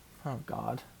 Oh,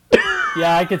 God.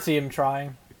 Yeah, I could see him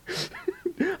trying.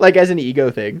 Like, as an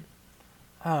ego thing.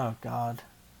 Oh, God.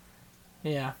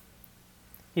 Yeah.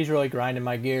 He's really grinding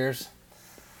my gears.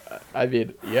 I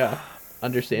mean, yeah,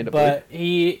 understandably. But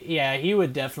he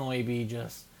would definitely be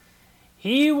just...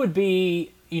 He would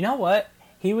be... You know what?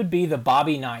 He would be the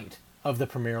Bobby Knight of the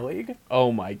Premier League.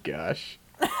 Oh my gosh.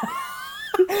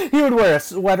 He would wear a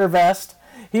sweater vest.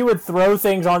 He would throw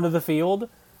things onto the field.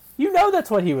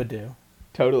 That's what he would do.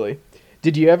 Totally.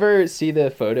 Did you ever see the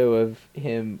photo of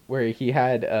him where he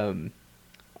had on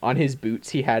his boots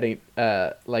he had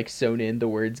like sewn in the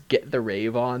words "Get the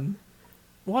rave on"?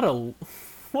 What a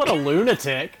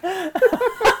lunatic.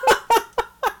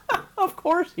 Of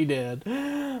course he did.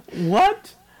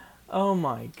 What? Oh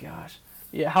my gosh.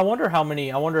 Yeah, I wonder how many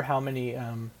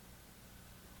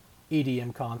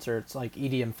EDM concerts, like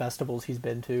EDM festivals he's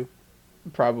been to.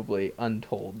 Probably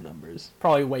untold numbers.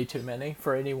 Probably way too many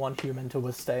for any one human to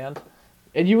withstand.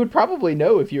 And you would probably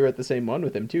know if you were at the same one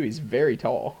with him, too. He's very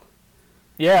tall.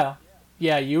 Yeah.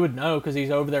 Yeah, you would know because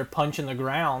he's over there punching the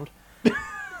ground.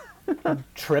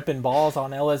 Tripping balls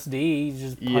on LSD. He's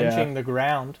just punching the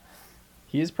ground.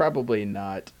 He is probably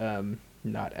not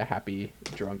a happy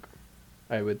drunk,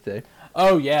 I would say.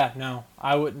 Oh, yeah, no.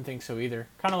 I wouldn't think so either.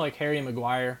 Kind of like Harry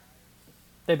Maguire.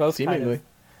 They both seemingly.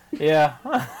 Kind of... Yeah.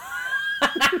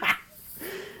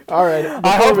 All right.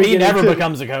 I hope he never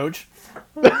becomes a coach.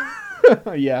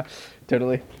 Yeah,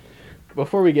 totally.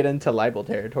 Before we get into libel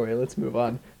territory, let's move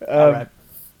on. All right.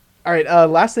 All right.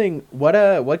 Last thing.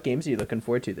 What games are you looking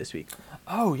forward to this week?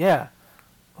 Oh yeah.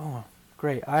 Oh,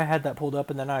 great. I had that pulled up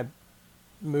and then I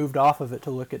moved off of it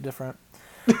to look at different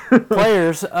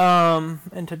players.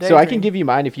 And today. So I can give you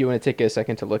mine if you want to take a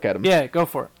second to look at them. Yeah, go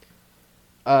for it.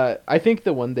 I think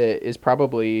the one that is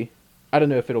probably, I don't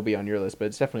know if it'll be on your list, but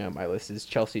it's definitely on my list, is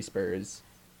Chelsea Spurs.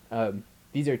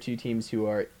 These are two teams who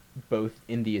are both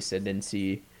in the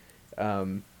ascendancy,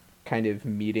 kind of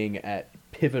meeting at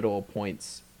pivotal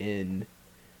points in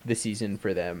the season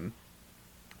for them.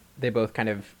 They both kind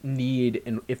of need,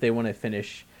 and if they want to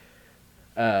finish,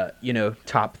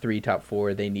 top 3, top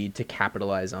 4, they need to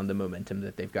capitalize on the momentum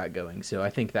that they've got going. So I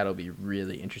think that'll be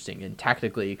really interesting and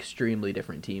tactically extremely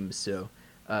different teams. So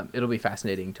it'll be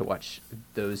fascinating to watch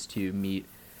those two meet.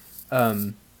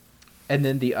 And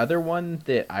then the other one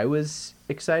that I was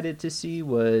excited to see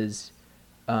was,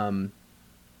 I'll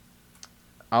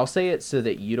say it so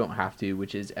that you don't have to,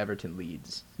 which is Everton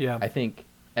Leeds. Yeah. I think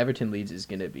Everton Leeds is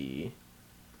going to be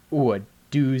a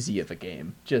doozy of a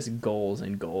game. Just goals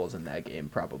and goals in that game,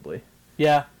 probably.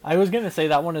 Yeah, I was going to say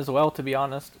that one as well, to be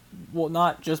honest. Well,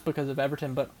 not just because of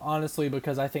Everton, but honestly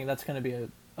because I think that's going to be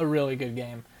a really good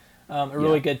game.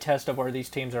 Really good test of where these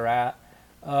teams are at.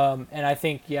 And I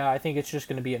think it's just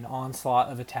going to be an onslaught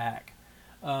of attack.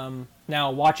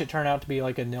 Now, watch it turn out to be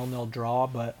like a 0-0 draw,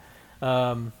 but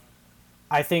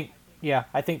I think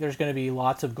there's going to be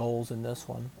lots of goals in this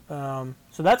one.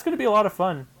 So that's going to be a lot of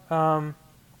fun. I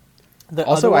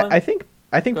think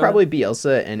probably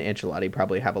Bielsa and Ancelotti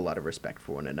probably have a lot of respect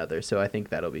for one another, so I think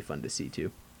that'll be fun to see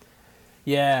too.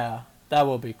 Yeah, that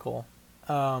will be cool.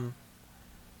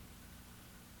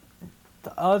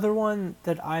 The other one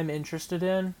that I'm interested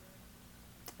in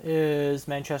is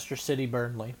Manchester City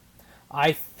Burnley.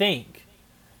 I think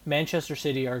Manchester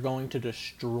City are going to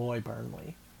destroy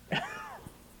Burnley.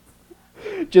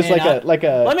 Just and like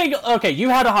a. Let me go, okay, you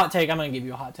had a hot take. I'm going to give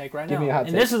you a hot take right now. Give me a hot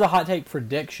take. And this is a hot take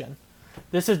prediction.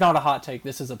 This is not a hot take.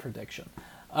 This is a prediction.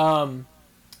 I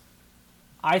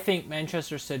think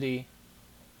Manchester City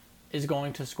is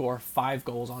going to score 5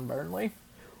 goals on Burnley.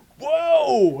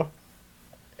 Whoa!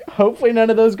 Hopefully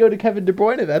none of those go to Kevin De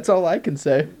Bruyne. That's all I can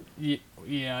say.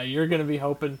 Yeah, you're going to be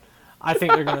hoping. I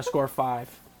think they're going to score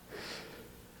 5.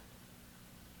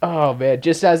 Oh man,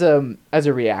 just as a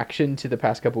reaction to the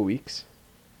past couple weeks.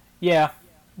 Yeah,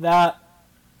 that,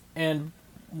 and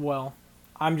well,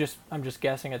 I'm just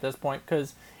guessing at this point,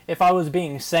 because if I was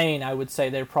being sane, I would say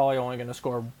they're probably only going to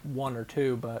score 1 or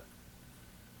 2, but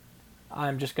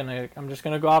I'm just gonna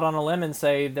go out on a limb and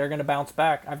say they're going to bounce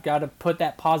back. I've got to put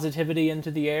that positivity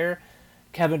into the air.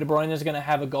 Kevin De Bruyne is going to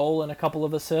have a goal and a couple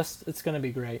of assists. It's going to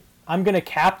be great. I'm going to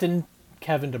captain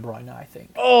Kevin De Bruyne, I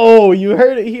think. Oh, you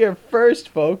heard it here first,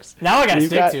 folks. Now I got to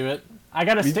stick to it. I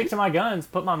got to stick to my guns,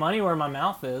 put my money where my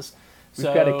mouth is. We've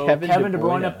got a Kevin De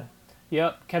Bruyne.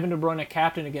 Yep, Kevin De Bruyne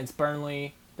captain against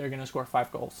Burnley. They're going to score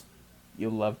 5 goals.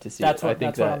 You'll love to see that's it.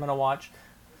 That's what I'm going to watch.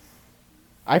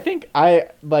 I think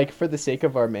for the sake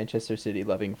of our Manchester City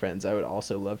loving friends, I would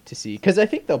also love to see, because I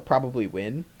think they'll probably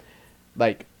win,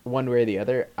 like one way or the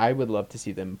other. I would love to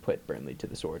see them put Burnley to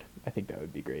the sword. I think that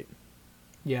would be great.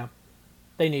 Yeah,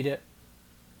 they need it.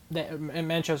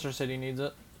 Manchester City needs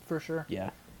it for sure. Yeah,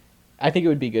 I think it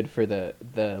would be good for the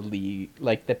league,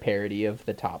 like the parity of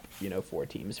the top 4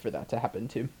 teams, for that to happen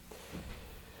too.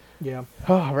 Yeah.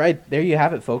 All right, there you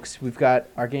have it, folks. We've got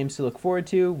our games to look forward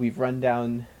to. We've run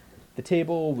down the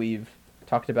table. We've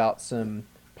talked about some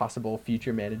possible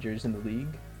future managers in the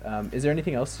league. Is there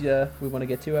anything else we want to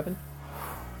get to, Evan?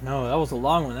 No, that was a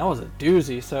long one. That was a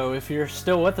doozy. So if you're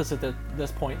still with us at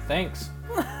this point, thanks.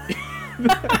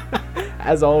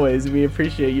 As always, we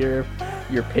appreciate your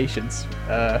patience.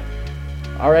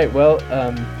 All right, well,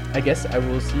 I guess I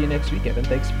will see you next week, Evan.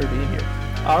 Thanks for being here.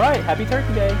 All right, happy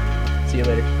Turkey Day. See you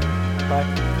later.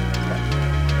 Bye.